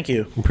 Yeah, thank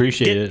you.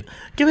 Appreciate it.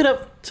 Give it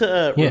up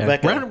to Yeah,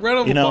 Rebecca. round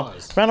of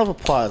applause. Round of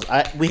applause.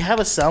 We have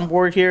a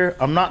soundboard here.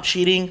 I'm not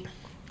cheating.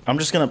 I'm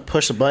just gonna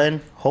push a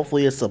button.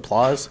 Hopefully, it's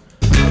applause.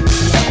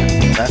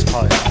 That's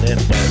probably not it.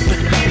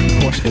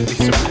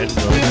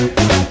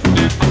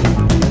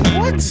 But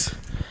what?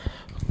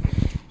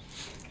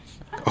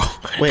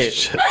 Oh, Wait.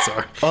 shit,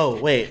 sorry. Oh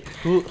wait.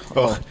 Who?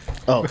 Oh.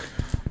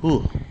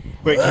 Ooh.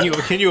 Wait,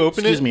 can you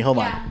open Excuse it? me. Hold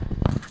on. Yeah.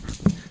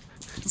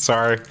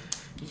 Sorry.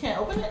 You can't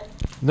open it.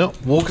 No,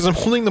 well, because I'm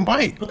holding the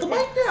mic. Put the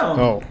mic down.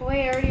 Oh,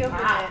 Wait, I already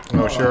opened it.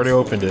 oh, she already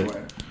opened it.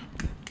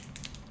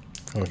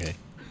 Okay.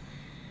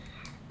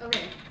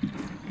 Okay.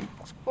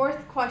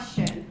 Fourth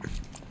question.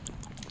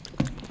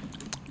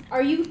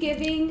 Are you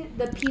giving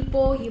the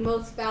people you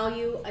most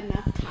value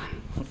enough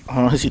time?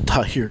 I honestly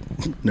thought you're.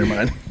 Never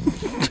mind.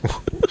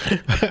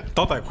 I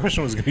thought that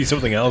question was gonna be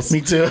something else.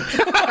 Me too. What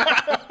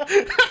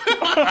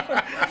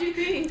do you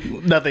think?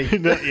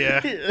 Nothing.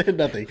 Yeah.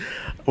 Nothing.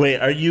 Wait,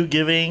 are you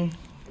giving?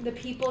 The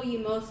people you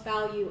most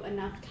value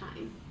enough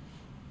time.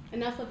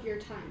 Enough of your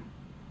time.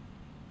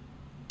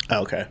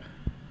 Oh, okay.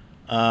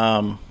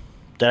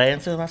 Did I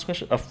answer the last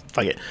question? Oh,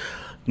 fuck it.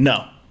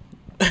 No.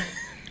 I'm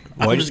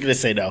Why- just gonna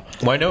say no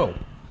Why no?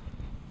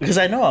 because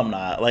I know I'm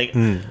not. Like,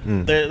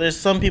 there's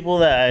some people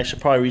that I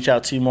should probably reach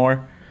out to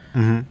more,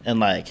 and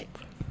like,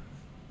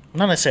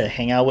 not necessarily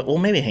hang out with. Well,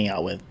 maybe hang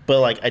out with,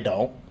 but like, I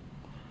don't.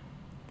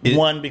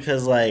 One,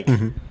 because like,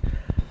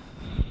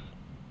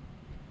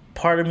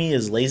 part of me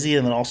is lazy,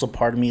 and then also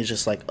part of me is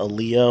just like a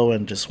Leo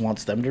and just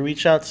wants them to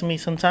reach out to me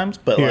sometimes.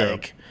 But Yeah.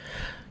 like,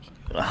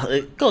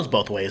 it goes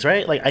both ways,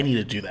 right? Like, I need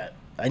to do that.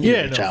 I need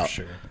to reach out. for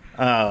sure.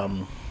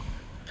 And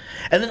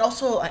then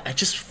also, I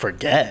just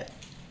forget.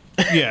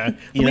 Yeah,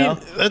 You know?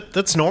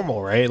 that's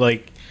normal, right?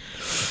 Like,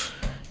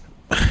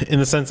 in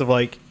the sense of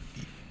like,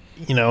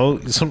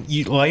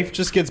 life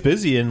just gets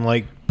busy and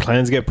like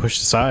plans get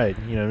pushed aside.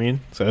 You know what I mean?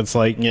 So it's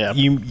like, Yeah.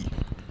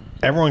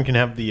 everyone can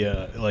have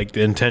the like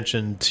the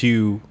intention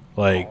to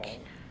like,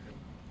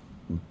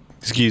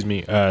 excuse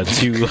me,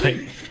 to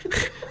like,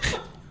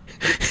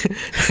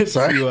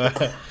 Sorry.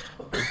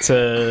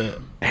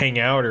 to hang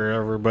out or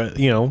whatever. But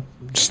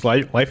just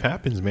life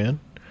happens, man.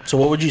 So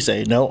what would you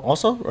say? No,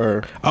 also,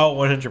 or Oh,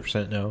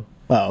 100% no.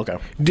 oh, okay,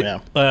 yeah.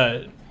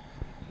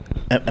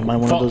 Am I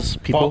one of those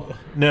people?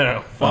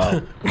 No.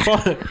 I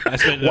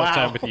spent enough Wow.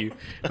 time with you.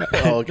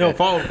 Oh, okay. No,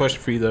 follow-up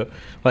question for you though.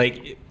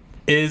 Like,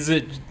 is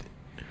it?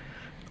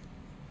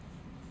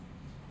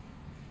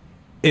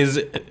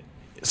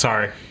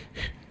 Sorry.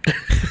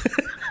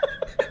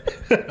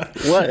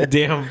 What?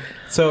 Damn.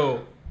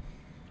 So,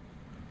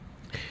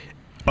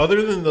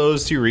 other than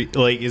those two,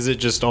 is it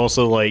just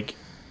also like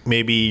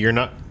maybe you're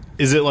not?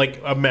 Is it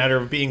like a matter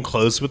of being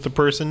close with the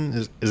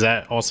person? Is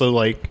that also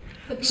like?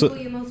 The people So-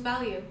 you most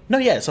value. No,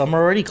 yeah. So I'm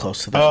already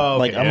close to them. Oh, okay.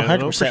 Like I'm Yeah, 100%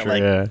 no, for sure.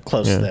 like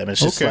close Yeah. to them.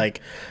 It's just Okay.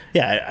 like,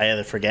 yeah, I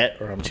either forget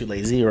or I'm too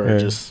lazy or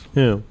just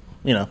Yeah.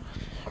 like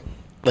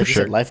you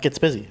sure. said, life gets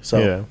busy. So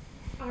Yeah.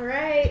 All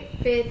right,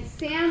 fifth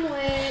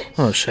sandwich.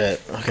 oh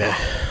shit. Okay.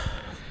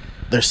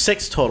 There's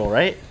 6 total,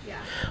 right? Yeah.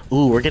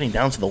 Ooh, we're getting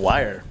down to the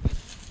wire.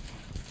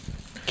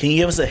 Can you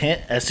give us a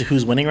hint as to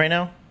who's winning right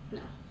now? No.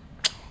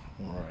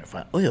 All right,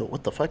 fine. Oh, yeah,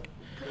 what the fuck?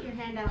 Put your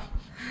hand out.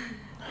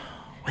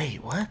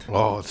 Wait, what?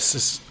 Oh, this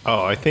is.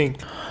 Oh, I think.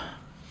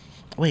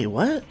 Wait,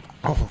 what?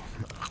 Oh,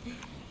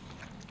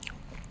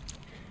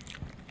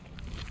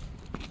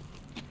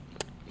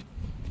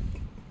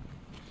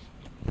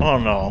 Oh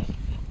no.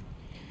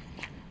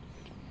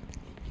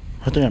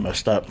 I think I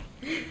messed up.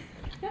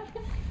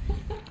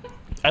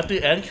 At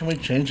the end, can we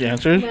change the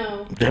answers?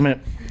 No. Damn it.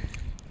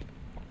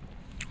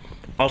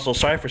 Also,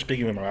 sorry for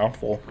speaking with my mouth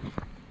full.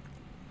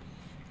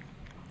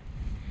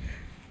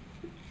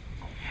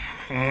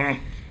 I'm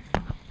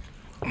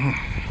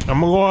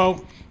gonna go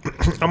out.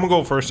 I'm gonna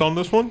go first on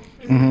this one.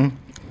 Mm-hmm.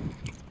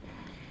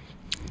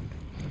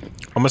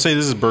 I'm gonna say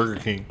this is Burger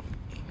King.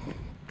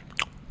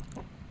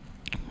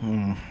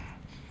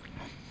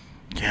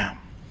 Yeah.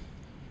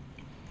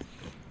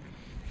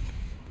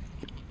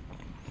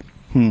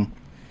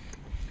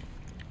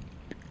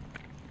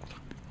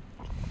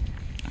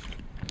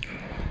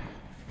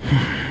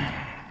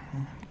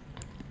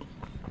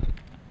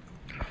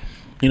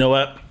 You know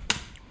what?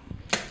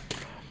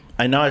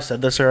 I know I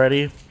said this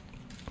already,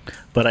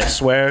 but I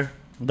swear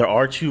there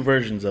are two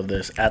versions of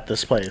this at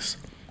this place.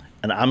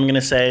 And I'm going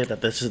to say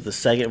that this is the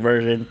second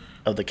version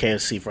of the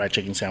KFC fried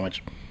chicken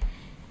sandwich.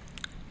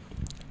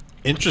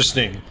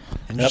 Interesting.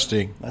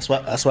 Interesting. That's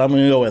what I'm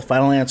going to go with.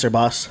 Final answer,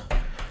 boss.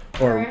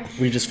 Or Alright.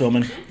 we just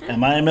filming.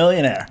 Am I a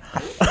millionaire?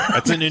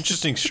 That's an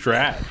interesting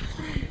strat.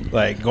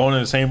 Like going to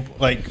the same.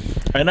 Like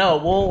I know.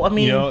 Well, I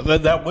mean, you know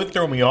that would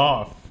throw me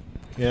off.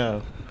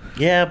 Yeah.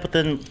 yeah, but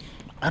then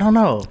I don't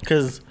know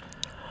because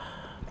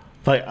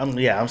like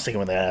I'm sticking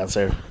with that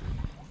answer.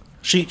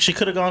 She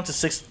could have gone to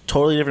 6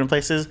 totally different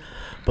places,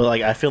 but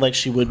like I feel like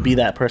she would be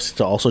that person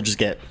to also just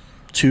get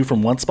 2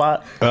 from one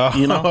spot. Oh,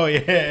 You know?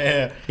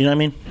 yeah. You know what I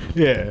mean?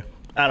 Yeah.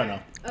 I don't know.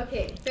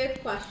 Okay,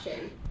 fifth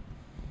question.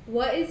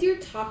 What is your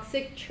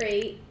toxic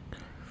trait,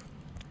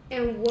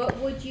 and what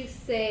would you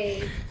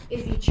say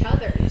is each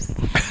other's?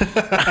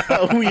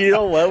 You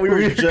know what? We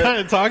were kind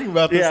of talking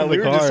about this Yeah, in the we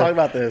were car. just talking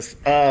about this.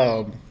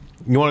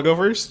 You want to go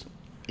first?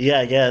 Yeah,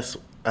 I guess.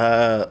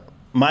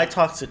 My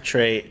toxic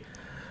trait.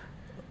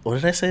 What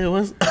did I say it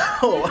was?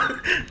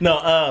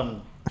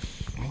 No.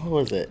 What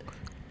was it?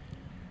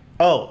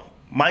 Oh,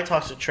 my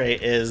toxic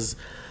trait is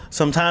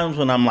sometimes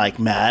when I'm like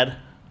mad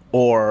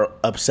or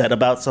upset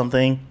about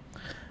something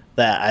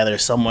that either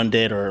someone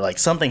did or like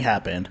something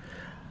happened,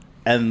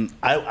 and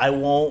I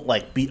won't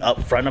like be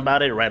upfront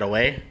about it right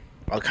away.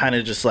 I'll kind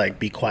of just like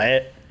be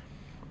quiet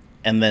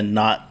and then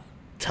not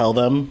tell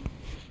them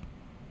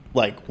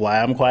like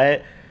why I'm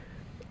quiet.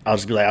 I'll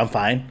just be like, I'm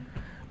fine,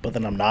 but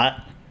then I'm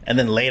not. And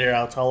then later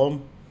I'll tell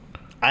them.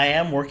 I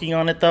am working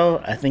on it though.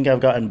 I think I've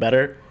gotten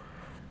better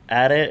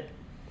at it,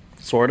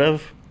 sort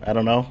of. I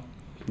don't know,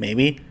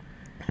 maybe.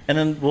 And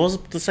then what was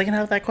the second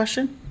half of that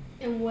question?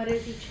 And what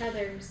is each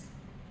other's?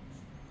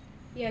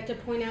 You have to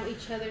point out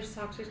each other's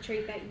toxic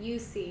trait that you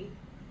see.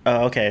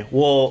 Oh, okay.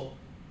 Well,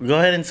 go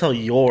ahead and tell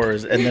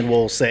yours, and then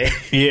we'll say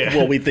Yeah.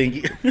 what we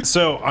think.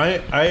 So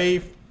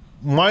I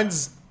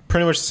mine's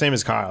pretty much the same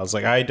as Kyle's.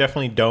 Like I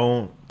definitely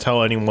don't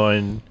tell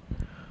anyone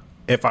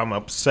if I'm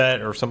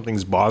upset or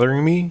something's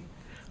bothering me.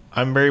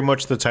 I'm very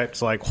much the type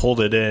to like hold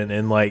it in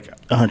and like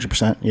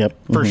 100%. Yep.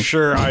 for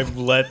sure I've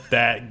let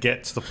that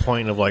get to the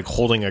point of like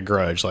holding a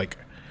grudge. Like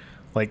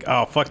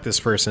oh fuck this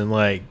person,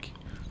 like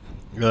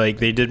they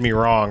did me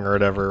wrong or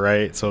whatever,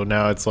 right? So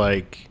now it's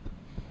like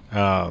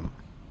I'm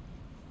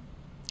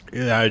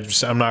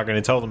not going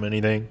to tell them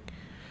anything.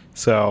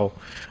 So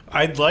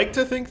I'd like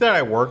to think that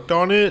I worked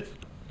on it,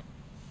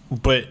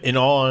 but in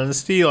all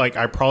honesty, like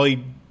I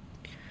probably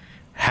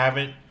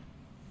haven't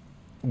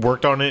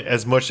worked on it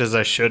as much as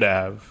I should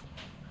have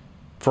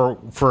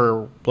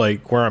for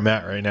like where I'm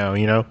at right now,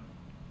 you know?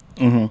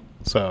 Mm-hmm.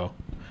 So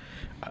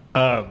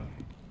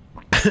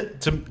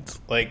to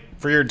like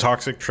for your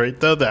toxic trait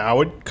though that I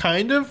would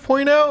kind of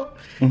point out,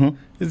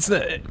 it's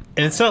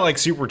not like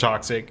super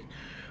toxic,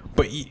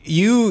 but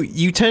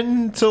you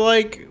tend to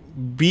like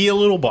be a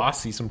little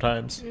bossy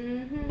sometimes.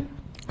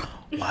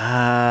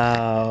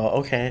 Wow.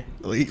 Okay.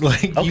 Like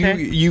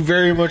Okay. you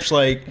very much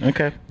like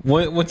Okay.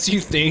 once you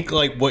think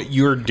like what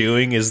you're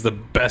doing is the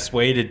best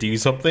way to do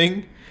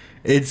something,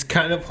 it's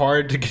kind of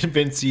hard to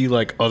convince you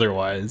like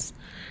otherwise.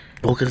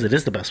 Well, because it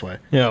is the best way.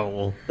 Yeah,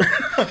 well,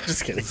 I'm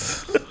just kidding.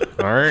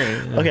 all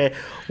right. Okay.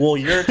 Well,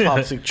 your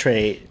toxic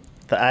trait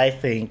that I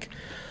think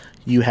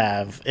you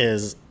have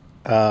is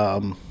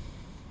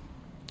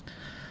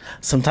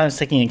sometimes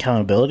taking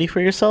accountability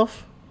for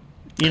yourself.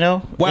 You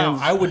know? Wow, In-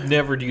 I would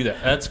never do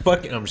that. That's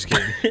fucking. I'm just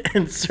kidding.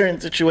 in certain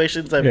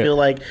situations, I Yeah. feel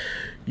like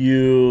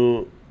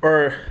you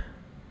or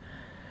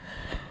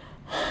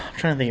I'm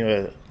trying to think of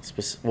a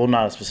specific. Well,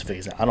 not a specific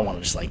example. I don't want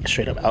to just like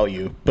straight up out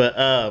you, but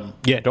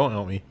Yeah, don't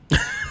help me.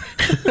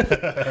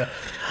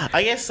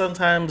 I guess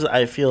sometimes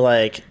I feel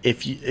like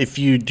if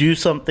you do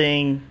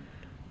something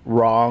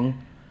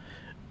wrong,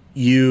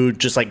 you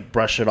just like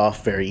brush it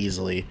off very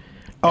easily.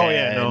 Oh,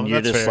 yeah, no, and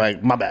you're that's just fair.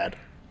 like my bad,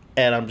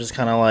 and I'm just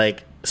kind of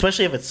like,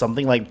 especially if it's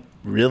something like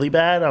really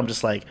bad, I'm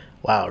just like,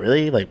 wow,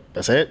 really? Like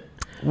that's it?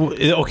 Well,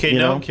 okay, You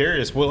now know? I'm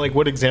curious.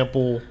 What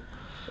example?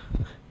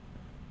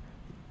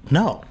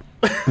 No,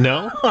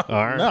 No. All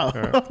right. No.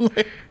 All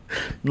right.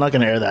 I'm not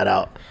gonna air that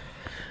out.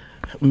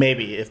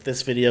 Maybe if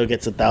this video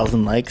gets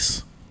 1,000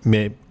 likes.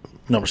 Maybe.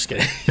 No, I'm just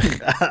kidding.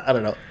 I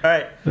don't know. All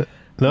right.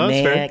 No,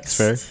 it's fair. Next.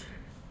 It's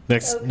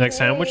fair. Next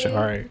sandwich. Okay.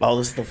 All right. Oh,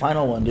 this is the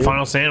final one, dude.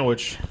 Final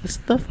sandwich. It's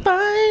the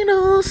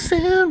final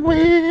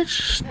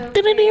sandwich.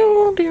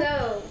 Okay,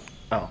 so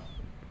Oh.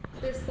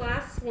 this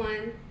last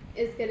one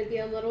is going to be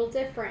a little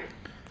different.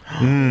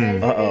 You Mm.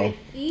 guys are Uh-oh. going to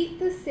eat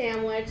the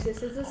sandwich.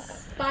 This is a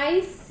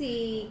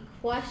spicy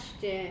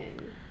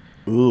question.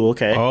 Ooh,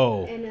 okay.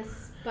 Oh. And a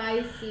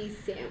spicy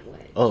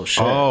sandwich. Oh,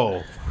 shit.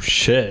 Oh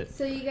shit.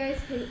 So you guys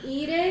can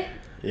eat it.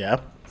 Yeah.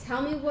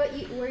 Tell me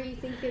where you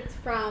think it's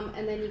from,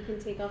 and then you can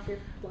take off your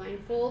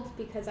blindfold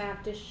because I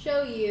have to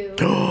show you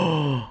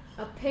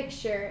a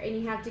picture, and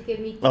you have to give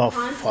me Oh,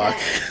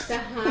 context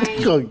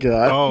behind Oh,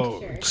 God. Oh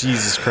Picture.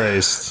 Jesus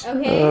Christ.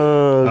 Okay?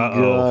 Oh,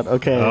 Uh-oh. God.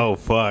 Okay. Oh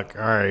fuck.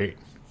 All right.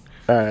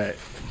 All right.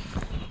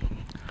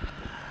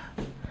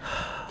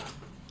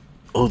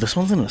 Oh, this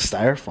one's in a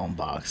styrofoam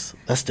box.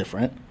 That's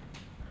different.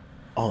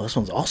 Oh, this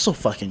one's also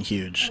fucking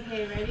huge.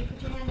 Okay, ready?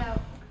 Put your hand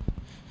out.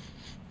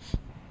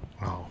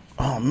 Oh.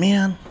 Oh,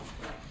 man.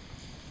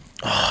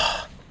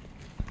 Oh.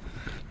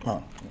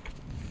 Oh.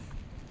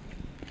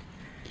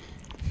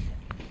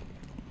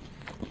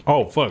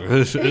 Oh fuck.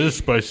 This is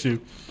spicy.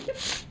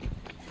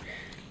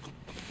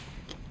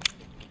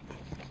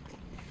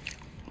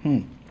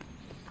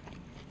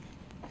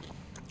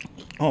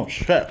 Oh,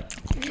 shit.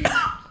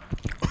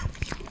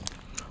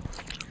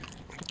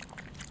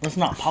 That's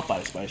not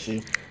Popeye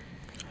spicy.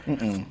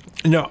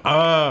 No.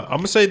 I'm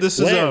gonna say this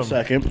is Wait a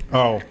second.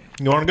 Oh,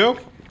 you want to go?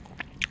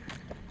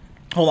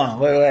 Hold on.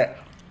 Wait.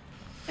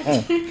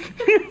 Oh.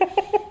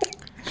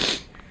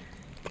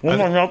 One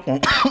more help.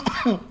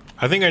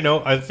 I think I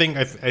know. I think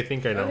I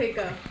know. Okay,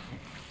 go.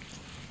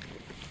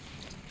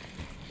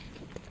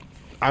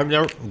 I've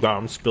never. God,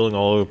 I'm spilling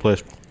all over the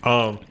place.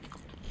 I've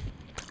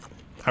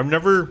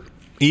never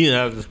eaten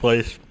out of this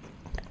place,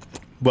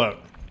 but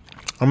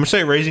I'm gonna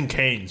say Raising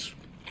Cane's.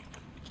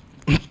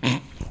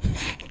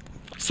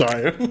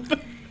 Sorry.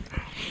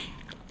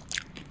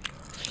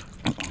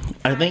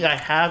 I think I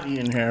have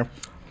eaten here.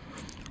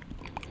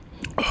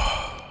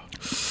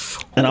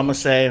 And I'm going to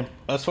say,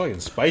 That's fucking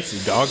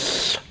spicy, dog.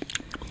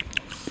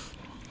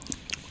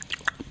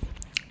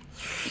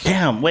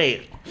 damn,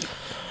 wait.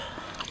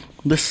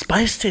 The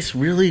spice tastes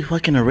really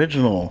fucking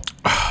original.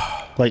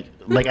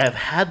 Like I've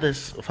had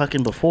this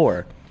fucking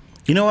before.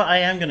 You know what? I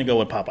am going to go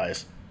with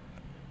Popeyes.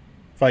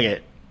 Fuck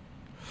it.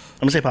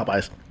 I'm going to say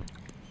Popeyes.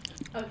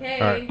 Okay.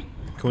 All right.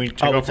 Can we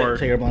take Oh, we'll off our?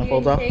 take our You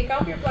blindfolds off? take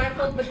off your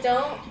blindfold, but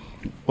don't.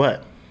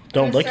 What?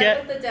 Don't look start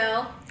yet? with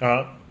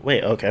Adele.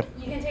 Wait, okay.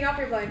 You can take off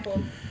your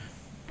blindfold.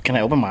 Can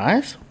I open my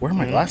eyes? Where are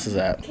my glasses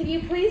at? Can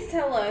you please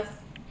tell us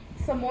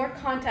some more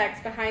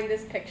context behind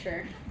this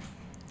picture?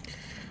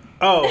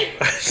 Oh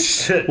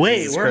shit! Wait,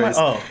 Jesus where am I? Christ.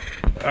 Oh.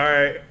 All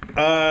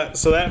right.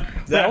 So that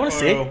I wanna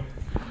see. photo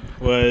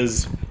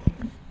was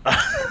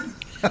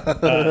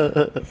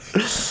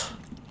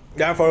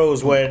that photo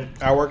was when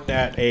I worked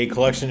at a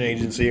collection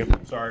agency.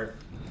 Sorry,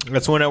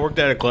 that's when I worked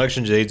at a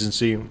collections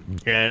agency,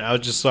 and I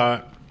just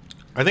thought,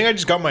 I think I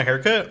just got my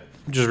haircut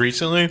just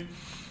recently,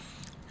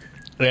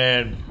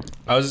 and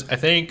I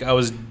think I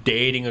was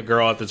dating a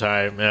girl at the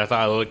time, and I thought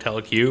I looked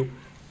hella cute,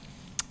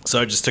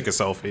 so I just took a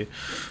selfie.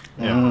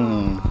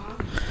 Yeah.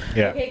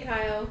 Yeah. Okay,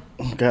 Kyle.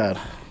 Oh, God.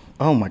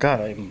 Oh, my God.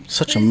 I'm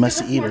such a Please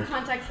messy give us eater. more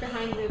context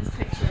behind this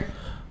picture.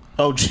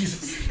 Oh,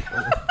 Jesus.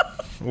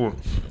 Ooh.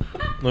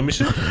 Let me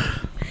see.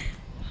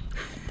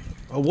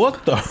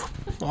 What the?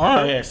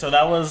 Okay, so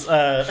that was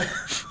that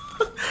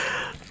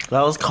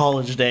was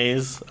college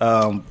days.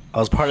 I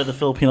was part of the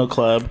Filipino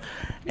club,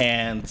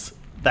 and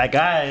that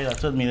guy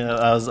that's with me,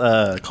 I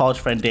was college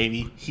friend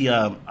Davey. He,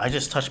 I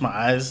just touched my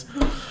eyes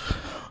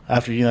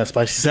after eating that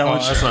spicy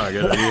sandwich. Oh, that's not a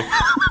good idea.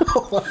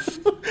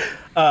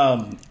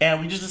 And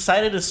we just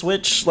decided to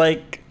switch,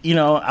 like, you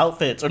know,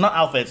 outfits, or not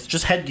outfits,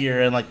 just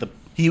headgear, and like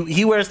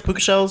he wears puka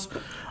shells.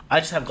 I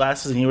just have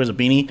glasses and he wears a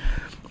beanie.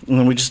 And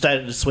then we just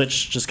decided to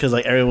switch just because,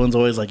 like, everyone's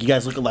always like, you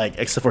guys look alike,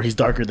 except for he's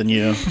darker than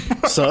you.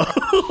 So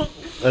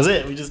that's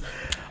it.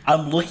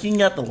 I'm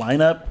looking at the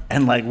lineup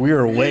and, like, we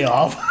were way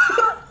off.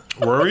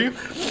 Were you?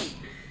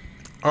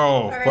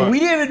 Oh, right. fuck. We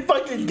didn't even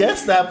fucking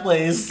guess that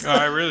place.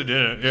 I really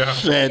didn't. Yeah.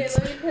 Okay, Shit.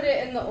 let me put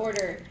it in the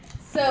order.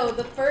 So,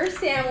 the first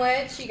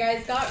sandwich, you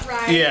guys got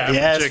right. Yeah.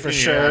 Yes, chicken, for yeah.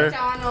 sure.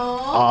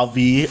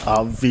 McDonald's.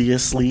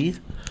 Obviously.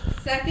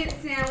 Second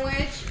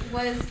sandwich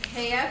was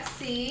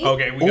KFC.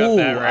 Okay, we got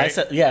that right. I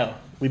said, yeah.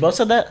 We both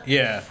said that?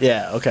 Yeah,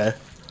 Yeah, okay.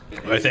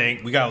 I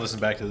think we gotta listen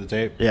back to the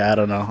tape. Yeah, I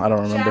don't know. I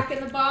don't remember. Jack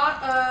in the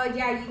Box.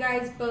 Yeah, you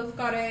guys both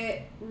got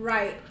it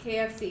right.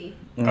 KFC.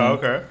 Oh,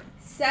 okay.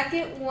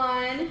 Second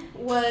one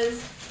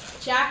was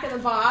Jack in the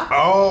Box.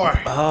 Oh,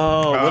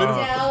 Oh, what did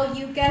Adele,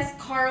 you guessed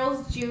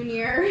Carl's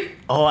Jr.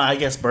 Oh, I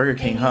guess Burger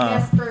King, and you huh?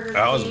 guessed Burger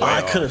That was King. way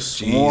I off. could have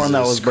sworn that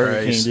was Jesus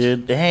Burger Christ. King,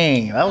 dude.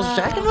 Dang, that was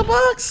Jack in the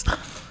Box.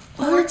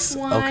 Fourth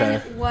one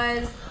Okay.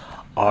 was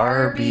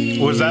Arby's.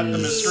 Was that the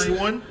mystery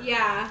one?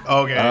 Yeah.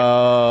 Okay.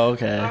 Oh,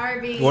 okay.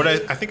 Arby's. What I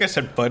think I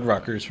said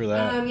Fuddruckers for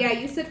that. Yeah,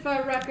 you said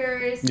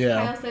Fuddruckers.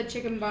 Yeah. Kyle said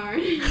Chicken Barn.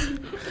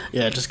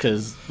 Yeah, just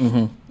because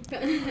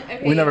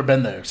Okay. we never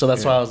been there, so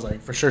that's why I was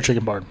like, for sure,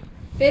 Chicken Barn.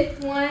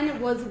 Fifth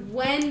one was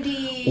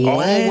Wendy's. Oh,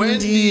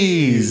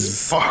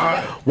 Wendy's.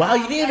 Fuck. Wow,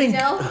 you didn't even.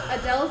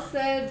 Adele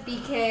said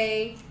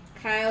BK.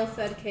 Kyle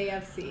said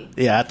KFC.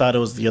 Yeah, I thought it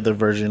was the other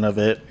version of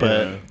it,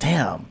 but Yeah.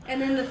 damn,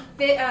 And then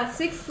the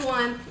sixth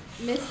one,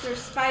 Mr.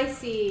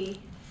 Spicy.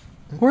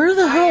 where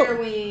the Fire hell?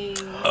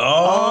 Wings.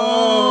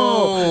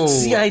 Oh.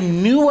 See, I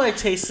knew I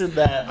tasted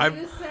that.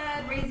 You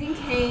said Raising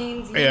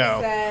Cane's. You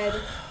Yeah.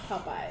 said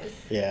Popeyes.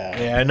 Yeah.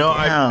 Yeah, no,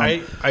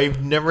 Damn.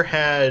 I've never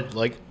had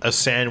like a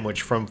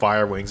sandwich from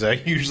Fire Wings.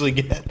 I usually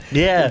get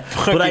Yeah,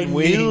 but I fucking knew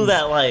wings.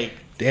 that like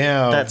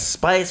damn. that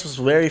spice was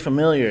very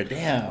familiar.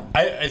 Damn.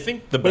 I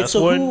think the Wait, best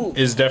so one who-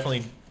 is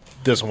definitely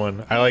this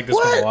one. I like this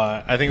one What? a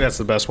lot. I think that's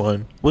the best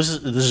one. This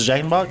is Jack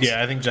in the Box?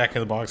 Yeah, I think Jack in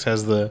the Box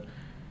has the.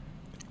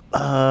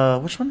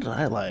 Which one did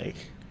I like?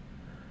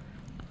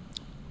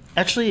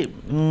 Actually, I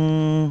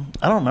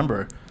don't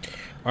remember.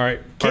 All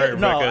right, No,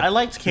 Rebecca. I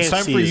liked It's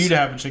time for KFCs. you to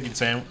have a chicken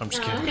sandwich. I'm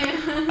just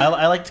kidding.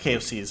 I liked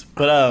KFC's,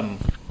 but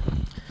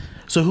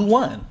so who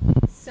won?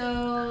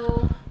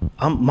 So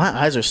My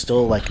eyes are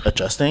still like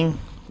adjusting,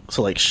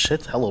 so like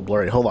shit's hella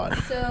blurry. Hold on.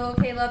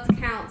 okay, let's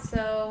count.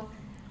 So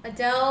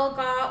Adele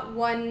got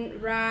one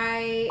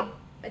right.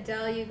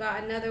 Adele, you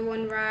got another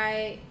one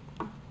right.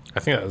 I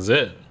think that was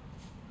it.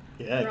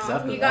 Yeah,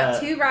 Wrong. You got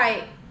two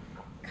right.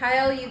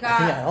 Kyle, you I think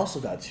got I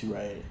also got two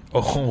right.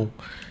 Oh,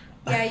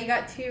 yeah, you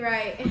got two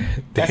right.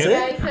 That's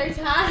damn. it? Guys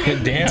are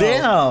tied. Damn.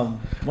 Damn!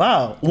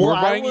 Wow. Well, We're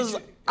I buying was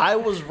each- I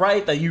was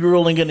right that you were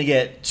only gonna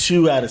get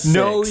 2 out of 6.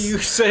 No, you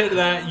said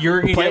that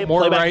you're gonna get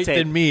more back right tape.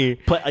 than me.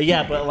 But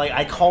yeah, but like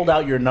I called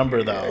out your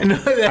number though. No,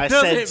 that I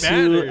said doesn't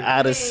 2 matter.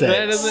 out of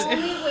 6. Okay,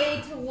 only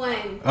way to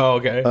win. Oh,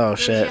 okay. Oh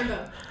shit.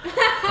 Rochambeau.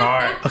 All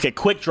right. Okay,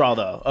 quick draw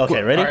though.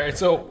 Okay, ready? All right.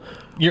 So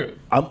you're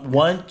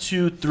 1,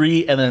 2,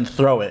 3, and then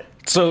throw it.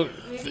 so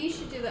Maybe you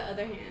should do the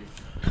other hand.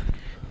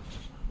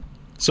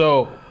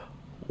 so.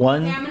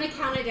 1. Okay, I'm gonna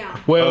count it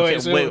down, Okay,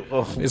 So, wait,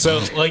 oh.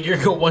 so like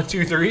you're going 1,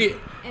 2, 3.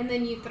 and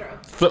then you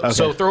throw.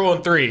 So throw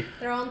on 3.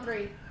 Throw on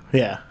 3.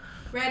 Yeah.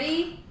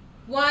 Ready?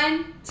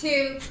 1,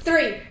 2,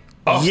 3.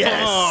 Oh.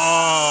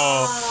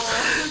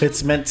 Yes.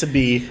 It's meant to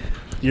be.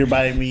 You're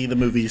buying me the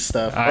movie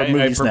stuff or I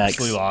movie snacks.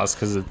 purposely lost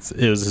because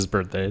it was his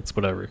birthday. It's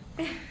whatever.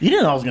 You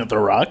didn't know I was gonna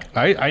throw rock.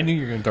 I knew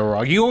you were gonna throw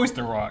rock. You always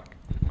throw rock.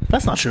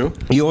 That's not true.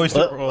 You always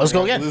throw rock. Let's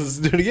go again. Let's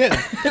do it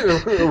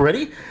again.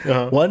 Ready?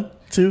 Uh-huh. 1,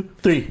 2,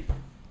 3.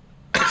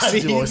 I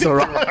do always throw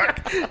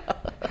rock.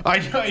 I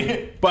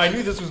know, but I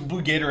knew this was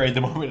blue Gatorade the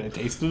moment I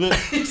tasted it.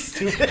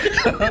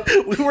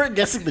 Stupid. We weren't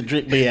guessing the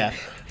drink, but yeah,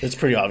 it's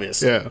pretty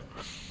obvious. Yeah.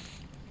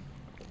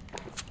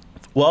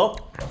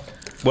 Well,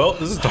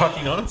 This is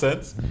talking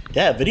nonsense.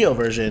 yeah, video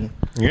version.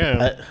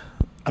 Yeah.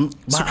 My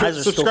eyes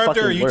are still Subscribe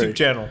to our fucking YouTube blurry.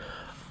 channel.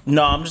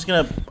 No, I'm just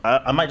gonna.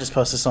 I might just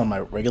post this on my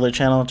regular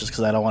channel, just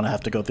because I don't want to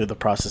have to go through the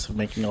process of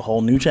making a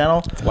whole new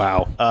channel.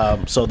 Wow.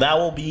 So that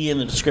will be in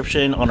the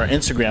description on our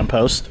Instagram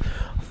post.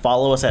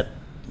 Follow us at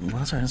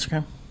what's our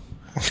Instagram?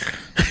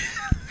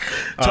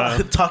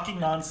 Talking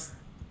nonsense.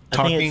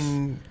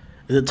 Talking.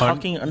 Is it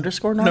talking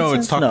underscore nonsense? No,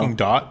 it's talking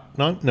dot.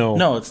 No.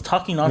 No, it's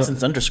talking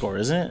nonsense underscore,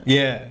 isn't it?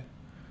 Yeah.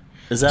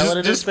 Is that what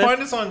it is? Just babe?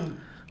 find us on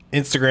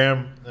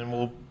Instagram and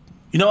we'll.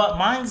 You know what?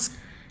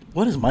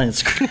 What is my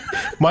Instagram?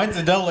 Mine's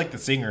Adele, like the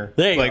singer.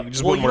 There you like, go.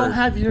 Just Well, one you word. don't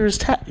have yours.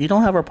 You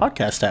don't have our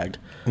podcast tagged.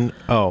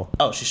 Oh.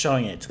 Oh, she's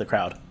showing it to the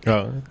crowd.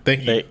 Oh.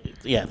 Thank you.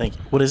 Yeah, thank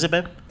you. What is it,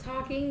 babe?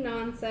 Talking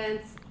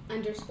nonsense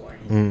underscore.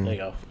 There you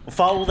go.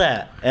 Follow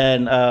that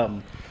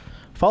and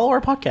follow our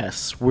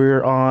podcasts.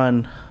 We're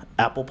on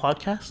Apple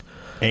Podcasts,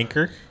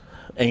 Anchor.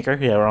 Anchor.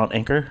 Yeah, we're on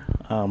Anchor.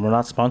 We're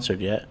not sponsored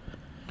yet.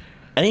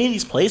 Any of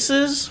these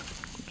places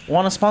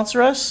want to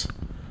sponsor us?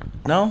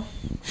 No,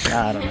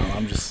 I don't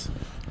know.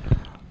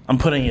 I'm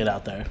putting it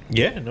out there.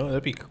 Yeah. No,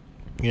 that'd be.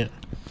 Yeah.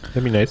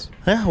 That'd be nice.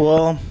 Yeah.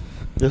 Well,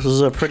 this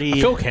was a pretty. I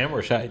feel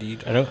camera shy,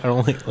 dude. I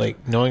don't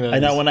like knowing that. I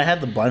know when I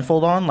had the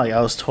blindfold on, like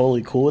I was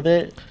totally cool with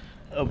it.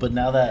 But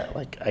now that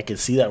like I can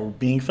see that we're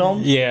being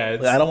filmed, Yeah,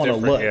 it's I don't want to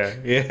look.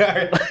 different.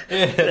 Yeah.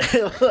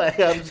 Like,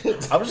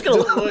 I'm just gonna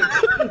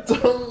look.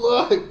 Don't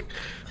look.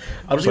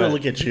 I'm just gonna But-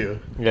 look at you.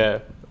 Yeah.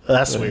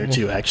 That's weird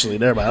too. Actually,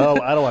 never mind.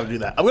 I don't want to do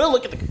that. I'm gonna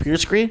look at the computer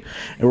screen,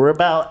 and we're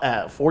about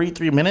at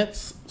 43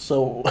 minutes.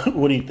 So,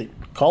 what do you think?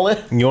 Call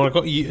it. You want to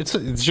call?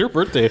 It's your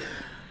birthday.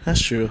 That's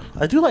true.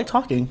 I do like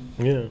talking.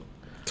 Yeah.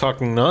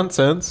 Talking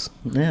nonsense.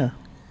 Yeah.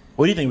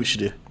 What do you think we should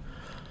do?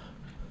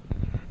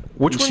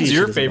 Which She one's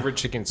your doesn't favorite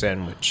chicken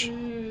sandwich?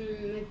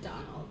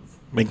 McDonald's.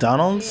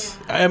 McDonald's.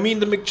 Yeah. I mean,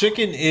 the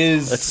McChicken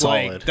is It's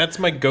like solid. that's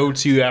my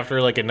go-to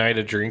after like a night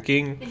of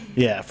drinking.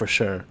 Yeah, for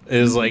sure.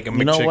 Is like a McChicken.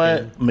 You know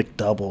what?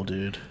 McDouble,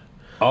 dude.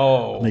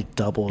 Oh,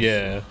 McDoubles.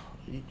 yeah.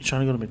 You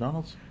trying to go to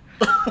McDonald's?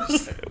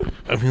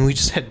 I mean, we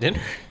just had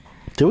dinner.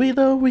 Do we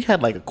though? We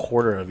had like a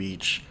quarter of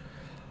each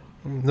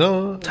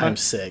No,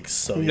 times 6.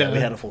 So yeah, Yeah. we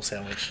had a full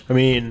sandwich. I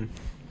mean,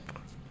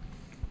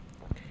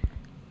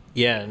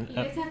 Yeah. You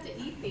guys have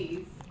to eat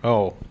these.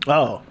 Oh.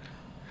 Oh.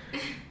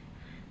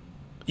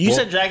 You Well-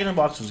 said Jack in the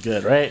Box was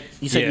good, right?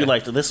 You said Yeah. you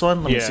liked this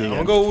one? Let me Yeah, see I'm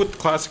again. gonna go with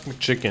classic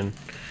McChicken.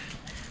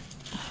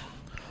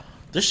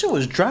 This shit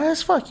was dry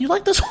as fuck. You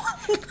like this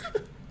one?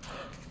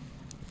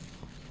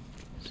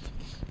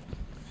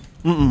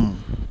 Mm-mm.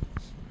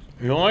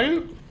 You don't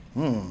like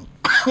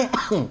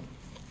it?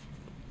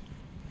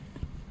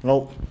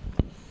 Nope.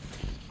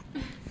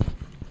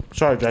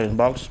 Sorry, Jack in the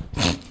Box.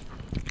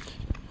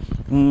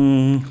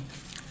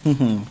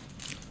 Mm-hmm.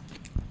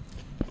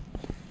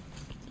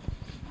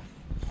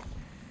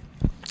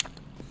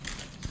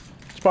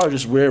 It's probably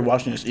just weird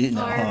watching us eat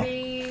now, huh?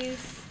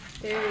 Arby's.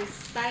 There's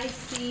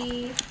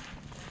spicy.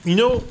 You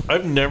know,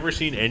 I've never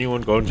seen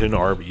anyone go into an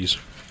Arby's.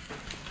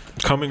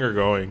 Coming or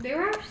going. They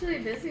were actually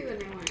busy when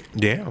I went.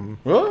 Damn.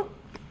 Really?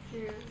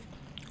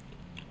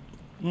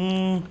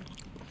 Yeah.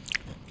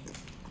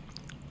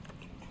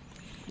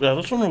 Yeah,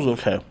 this one was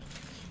okay.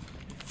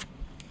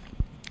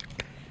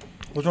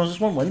 Which one was this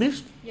one?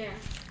 Wendy's? Yeah.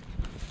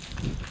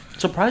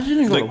 Surprised you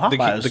didn't go to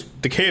Popeyes.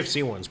 The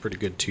KFC one's pretty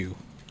good too.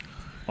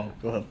 Oh,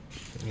 go ahead.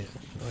 Yeah,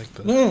 I like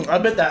that. I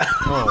bet that.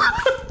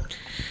 Oh.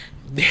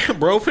 Damn,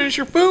 bro, finish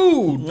your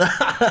food.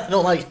 I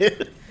don't like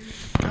it.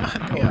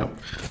 Yeah.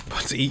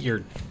 About to eat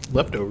your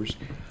leftovers.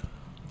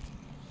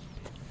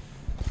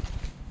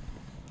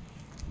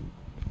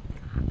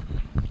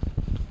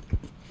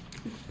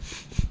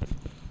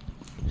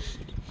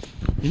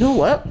 You know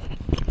what?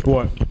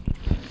 What?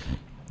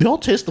 They all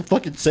taste the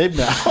fucking same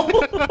now.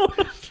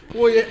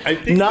 Well, yeah, I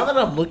think Now that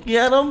I'm looking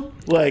at them,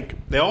 like,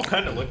 they all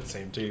kind of look the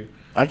same too.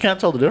 I can't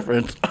tell the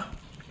difference. I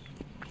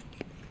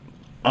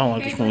don't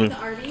like You this guys like one. the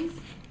Arby's?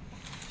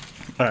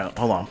 Alright,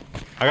 hold on.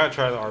 I gotta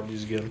try the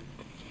Arby's again.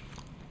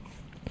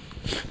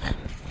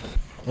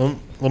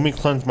 Let me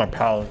cleanse my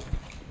palate.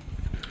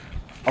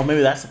 Oh,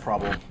 maybe that's the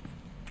problem.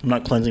 I'm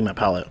not cleansing my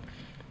palate.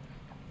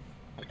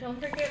 Don't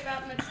forget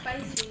about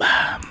McSpicy.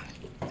 Yeah,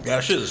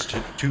 that shit is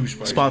too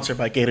spicy. Sponsored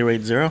by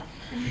Gatorade Zero?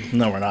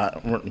 No, we're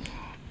not.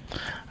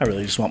 I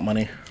really just want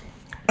money.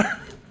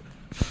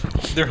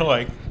 They're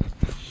like,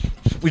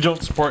 we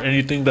don't support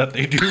anything that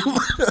they do.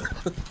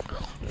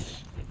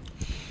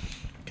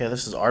 Okay,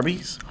 this is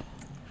Arby's.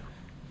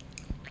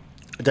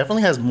 It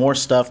definitely has more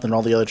stuff than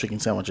all the other chicken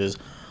sandwiches.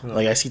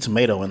 Like, I see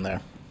tomato in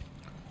there.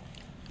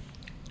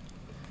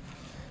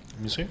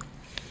 Let me see.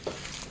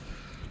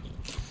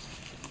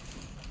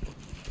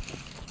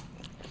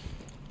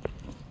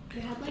 They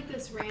had like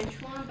this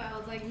ranch one, but I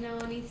was like, no,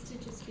 it needs to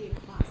just be a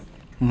classic.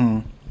 Mm-hmm.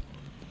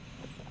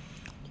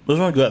 This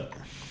one's good.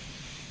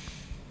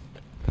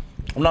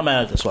 I'm not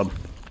mad at this one.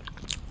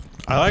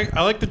 I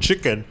like the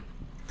chicken.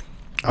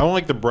 I don't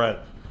like the bread.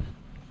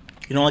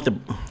 You don't like the...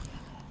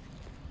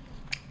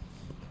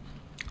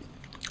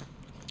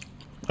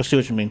 I see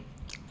what you mean.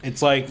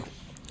 It's like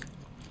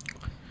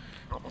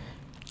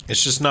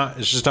it's just not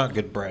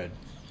good bread.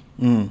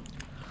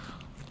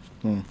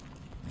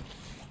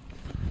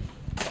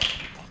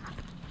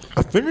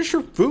 Finish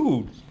your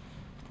food.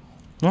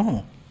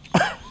 No.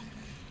 I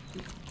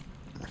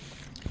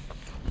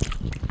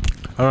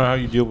don't know how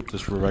you deal with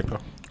this, Rebecca.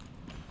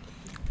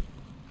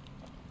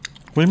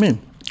 What do you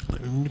mean?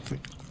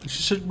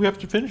 She said we have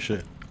to finish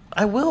it.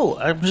 I will.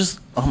 I'm just...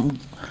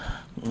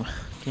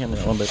 Damn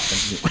it, one bit.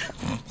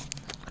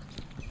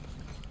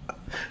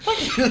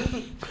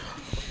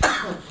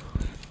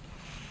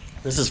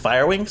 This is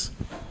Fire Wings?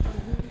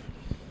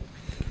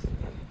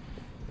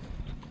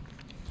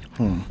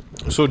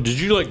 So did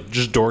you like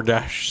just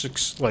DoorDash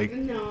six like?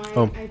 No,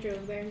 Oh. I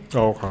drove there.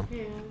 Oh, okay.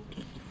 Yeah.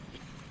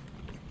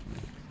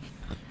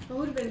 It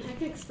would have been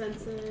heck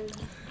expensive.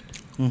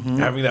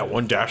 Having that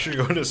one dasher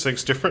go to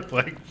six different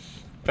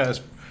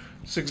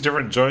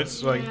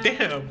joints. Like, Yeah.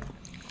 damn.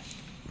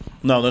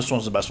 No, this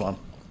one's the best one.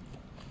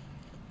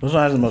 This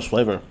one has the most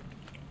flavor.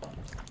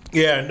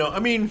 Yeah, no, I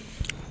mean,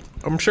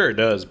 I'm sure it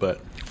does,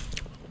 but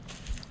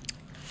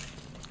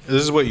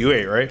this is what you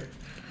ate, right?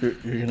 You're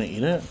gonna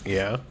eat it?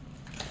 Yeah.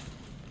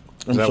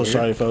 I'm that so weird?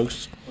 sorry,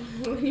 folks.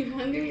 When you're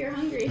hungry, you're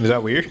hungry. Is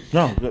that weird?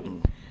 No,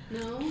 No?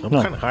 I'm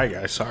No. kind of high,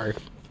 guys. Sorry.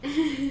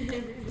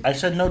 I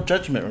said no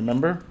judgment,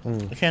 remember?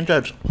 I can't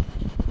judge.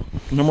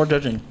 No more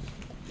judging.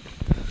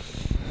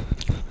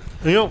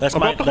 You know, That's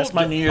about the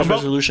my whole- New Year's about-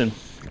 resolution.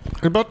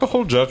 About the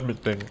whole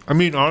judgment thing. I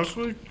mean,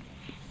 honestly,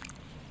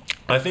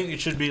 I think it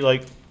should be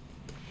like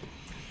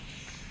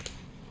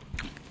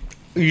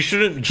you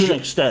shouldn't. To an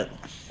extent.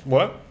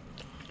 What?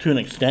 To an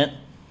extent.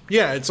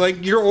 Yeah, it's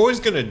like you're always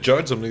gonna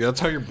judge something. That's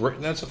how your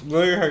brain. That's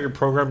literally how you're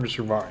programmed to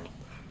survive.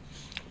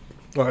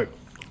 Like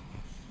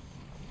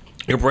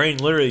your brain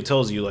literally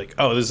tells you, like,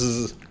 oh, this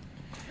is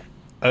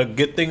a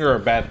good thing or a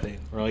bad thing,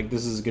 or like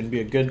this is gonna be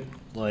a good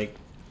like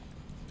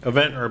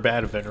event or a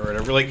bad event or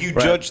whatever. Like you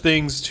Right. judge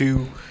things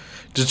to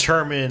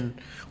determine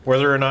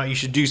whether or not you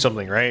should do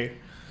something, right?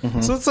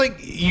 So it's like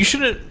you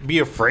shouldn't be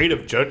afraid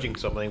of judging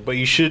something, but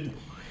you should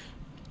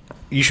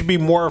be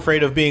more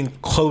afraid of being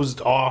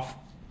closed off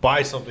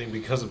by something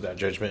because of that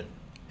judgment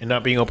and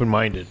not being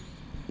open-minded.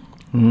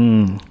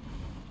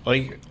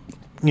 Like,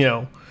 you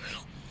know,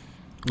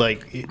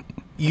 like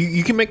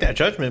you can make that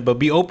judgment, but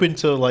be open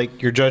to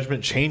like your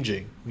judgment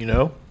changing. You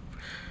know.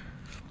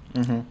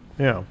 Mm-hmm.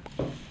 Yeah.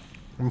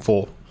 I'm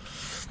full.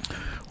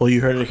 Well,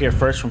 you heard it here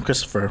first from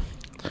Christopher.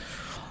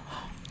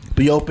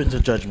 Be open to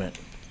judgment.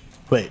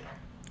 Wait,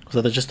 was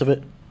that the gist of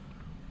it?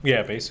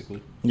 Yeah,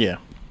 basically. Yeah.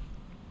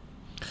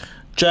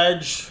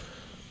 Judge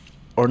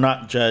or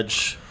not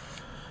judge.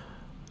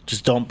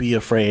 Just don't be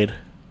afraid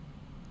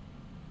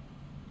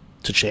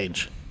to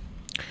change.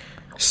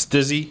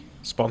 Stizzy,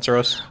 sponsor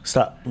us.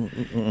 Stop.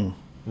 No.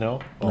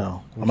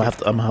 No, I'm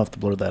gonna have to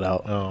blur that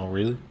out. Oh,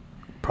 really?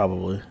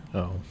 Probably.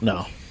 Oh.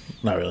 No,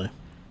 not really.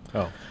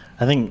 Oh.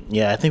 I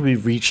think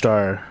we've reached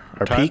our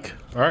Time? peak.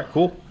 All right.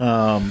 Cool.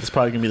 This is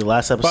probably gonna be the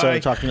last episode Bye.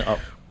 talking. Oh.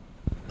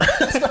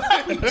 That's not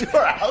how we do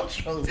our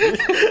outros. Dude.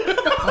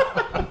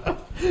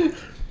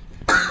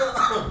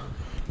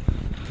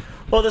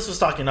 Well, this was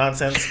Talking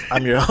Nonsense.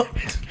 I'm your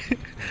host.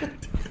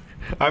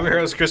 I'm your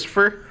host,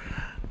 Christopher.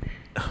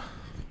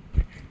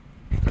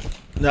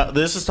 No,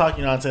 this is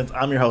Talking Nonsense.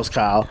 I'm your host,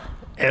 Kyle.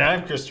 And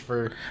I'm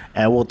Christopher.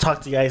 And we'll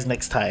talk to you guys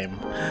next time.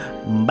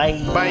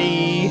 Bye.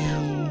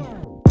 Bye.